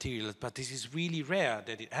reuse the materials, but this is really rare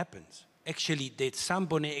that it happens. Actually, the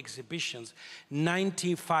Sambonnet exhibitions,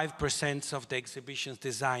 95% of the exhibition's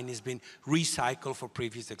design has been recycled for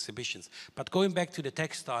previous exhibitions. But going back to the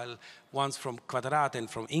textile ones from Kvadrat and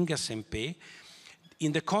from Inga Sempe,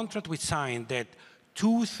 in the contract we signed that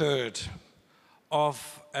 1/3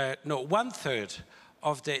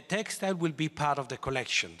 of the textile will be part of the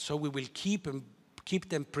collection. So we will keep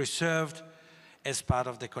them preserved as part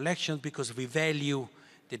of the collection because we value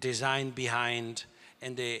the design behind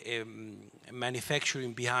and the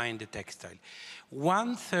manufacturing behind the textile.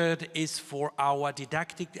 1/3 is for our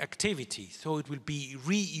didactic activity, so it will be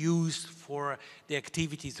reused for the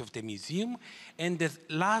activities of the museum, and the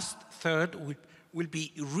last third will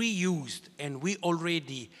be reused, and we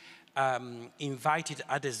already invited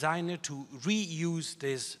a designer to reuse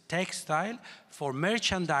this textile for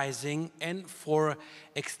merchandising and for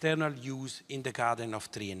external use in the garden of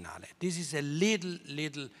Triennale. This is a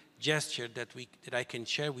little gesture that I can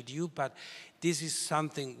share with you, but this is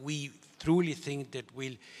something we truly think that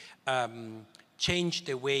will change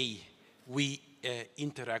the way we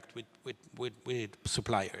interact with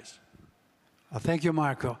suppliers. Thank you,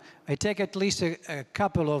 Marco. I take at least a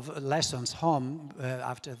couple of lessons home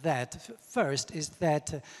after that. First is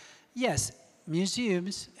that, yes,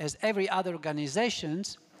 museums, as every other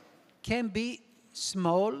organizations, can be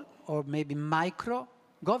small or maybe micro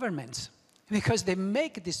governments because they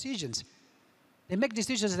make decisions. They make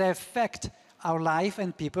decisions that affect our life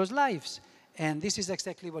and people's lives. And this is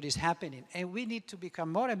exactly what is happening. And we need to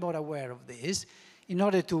become more and more aware of this in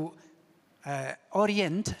order to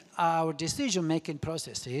orient our decision-making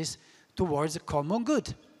processes towards a common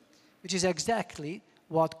good, which is exactly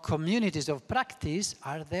what communities of practice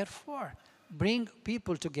are there for. Bring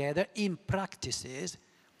people together in practices,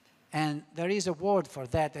 and there is a word for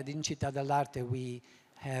that at in Città dell'Arte we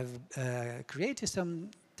have created some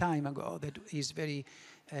time ago that is very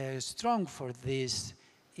strong for this,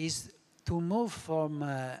 is to move from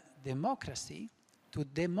democracy to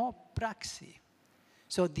demopraxy.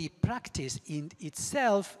 So the practice in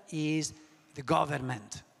itself is the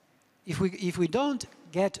government. If we don't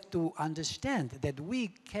get to understand that we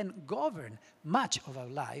can govern much of our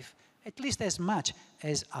life, at least as much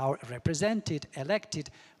as our represented, elected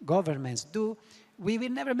governments do, we will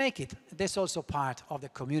never make it. That's also part of the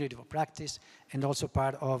community of practice and also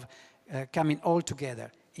part of coming all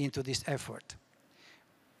together into this effort.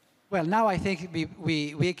 Well, now I think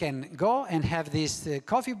we can go and have this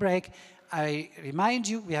coffee break. I remind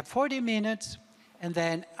you, we have 40 minutes, and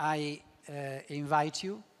then I invite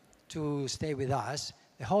you to stay with us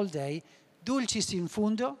the whole day. Dulcis in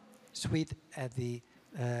fundo, sweet at the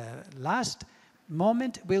last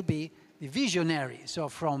moment, will be the visionary. So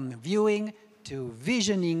from viewing to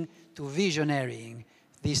visioning to visionarying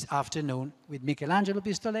this afternoon with Michelangelo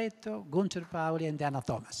Pistoletto, Gunther Pauli, and Anna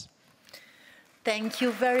Thomas. Thank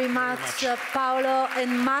you very much, Paolo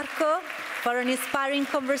and Marco, for an inspiring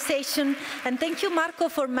conversation. And thank you, Marco,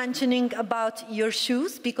 for mentioning about your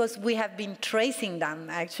shoes, because we have been tracing them,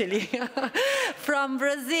 actually, from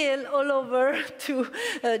Brazil all over to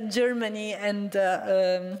Germany and,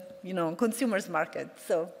 you know, consumers market.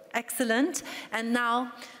 So excellent. And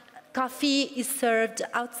now coffee is served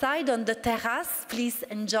outside on the terrace. Please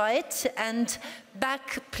enjoy it. And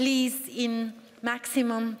back, please, in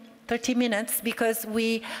maximum 30 minutes, because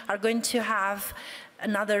we are going to have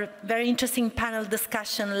another very interesting panel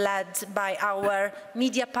discussion led by our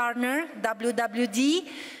media partner, WWD,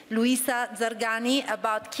 Luisa Zargani,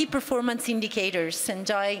 about key performance indicators.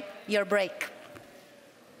 Enjoy your break.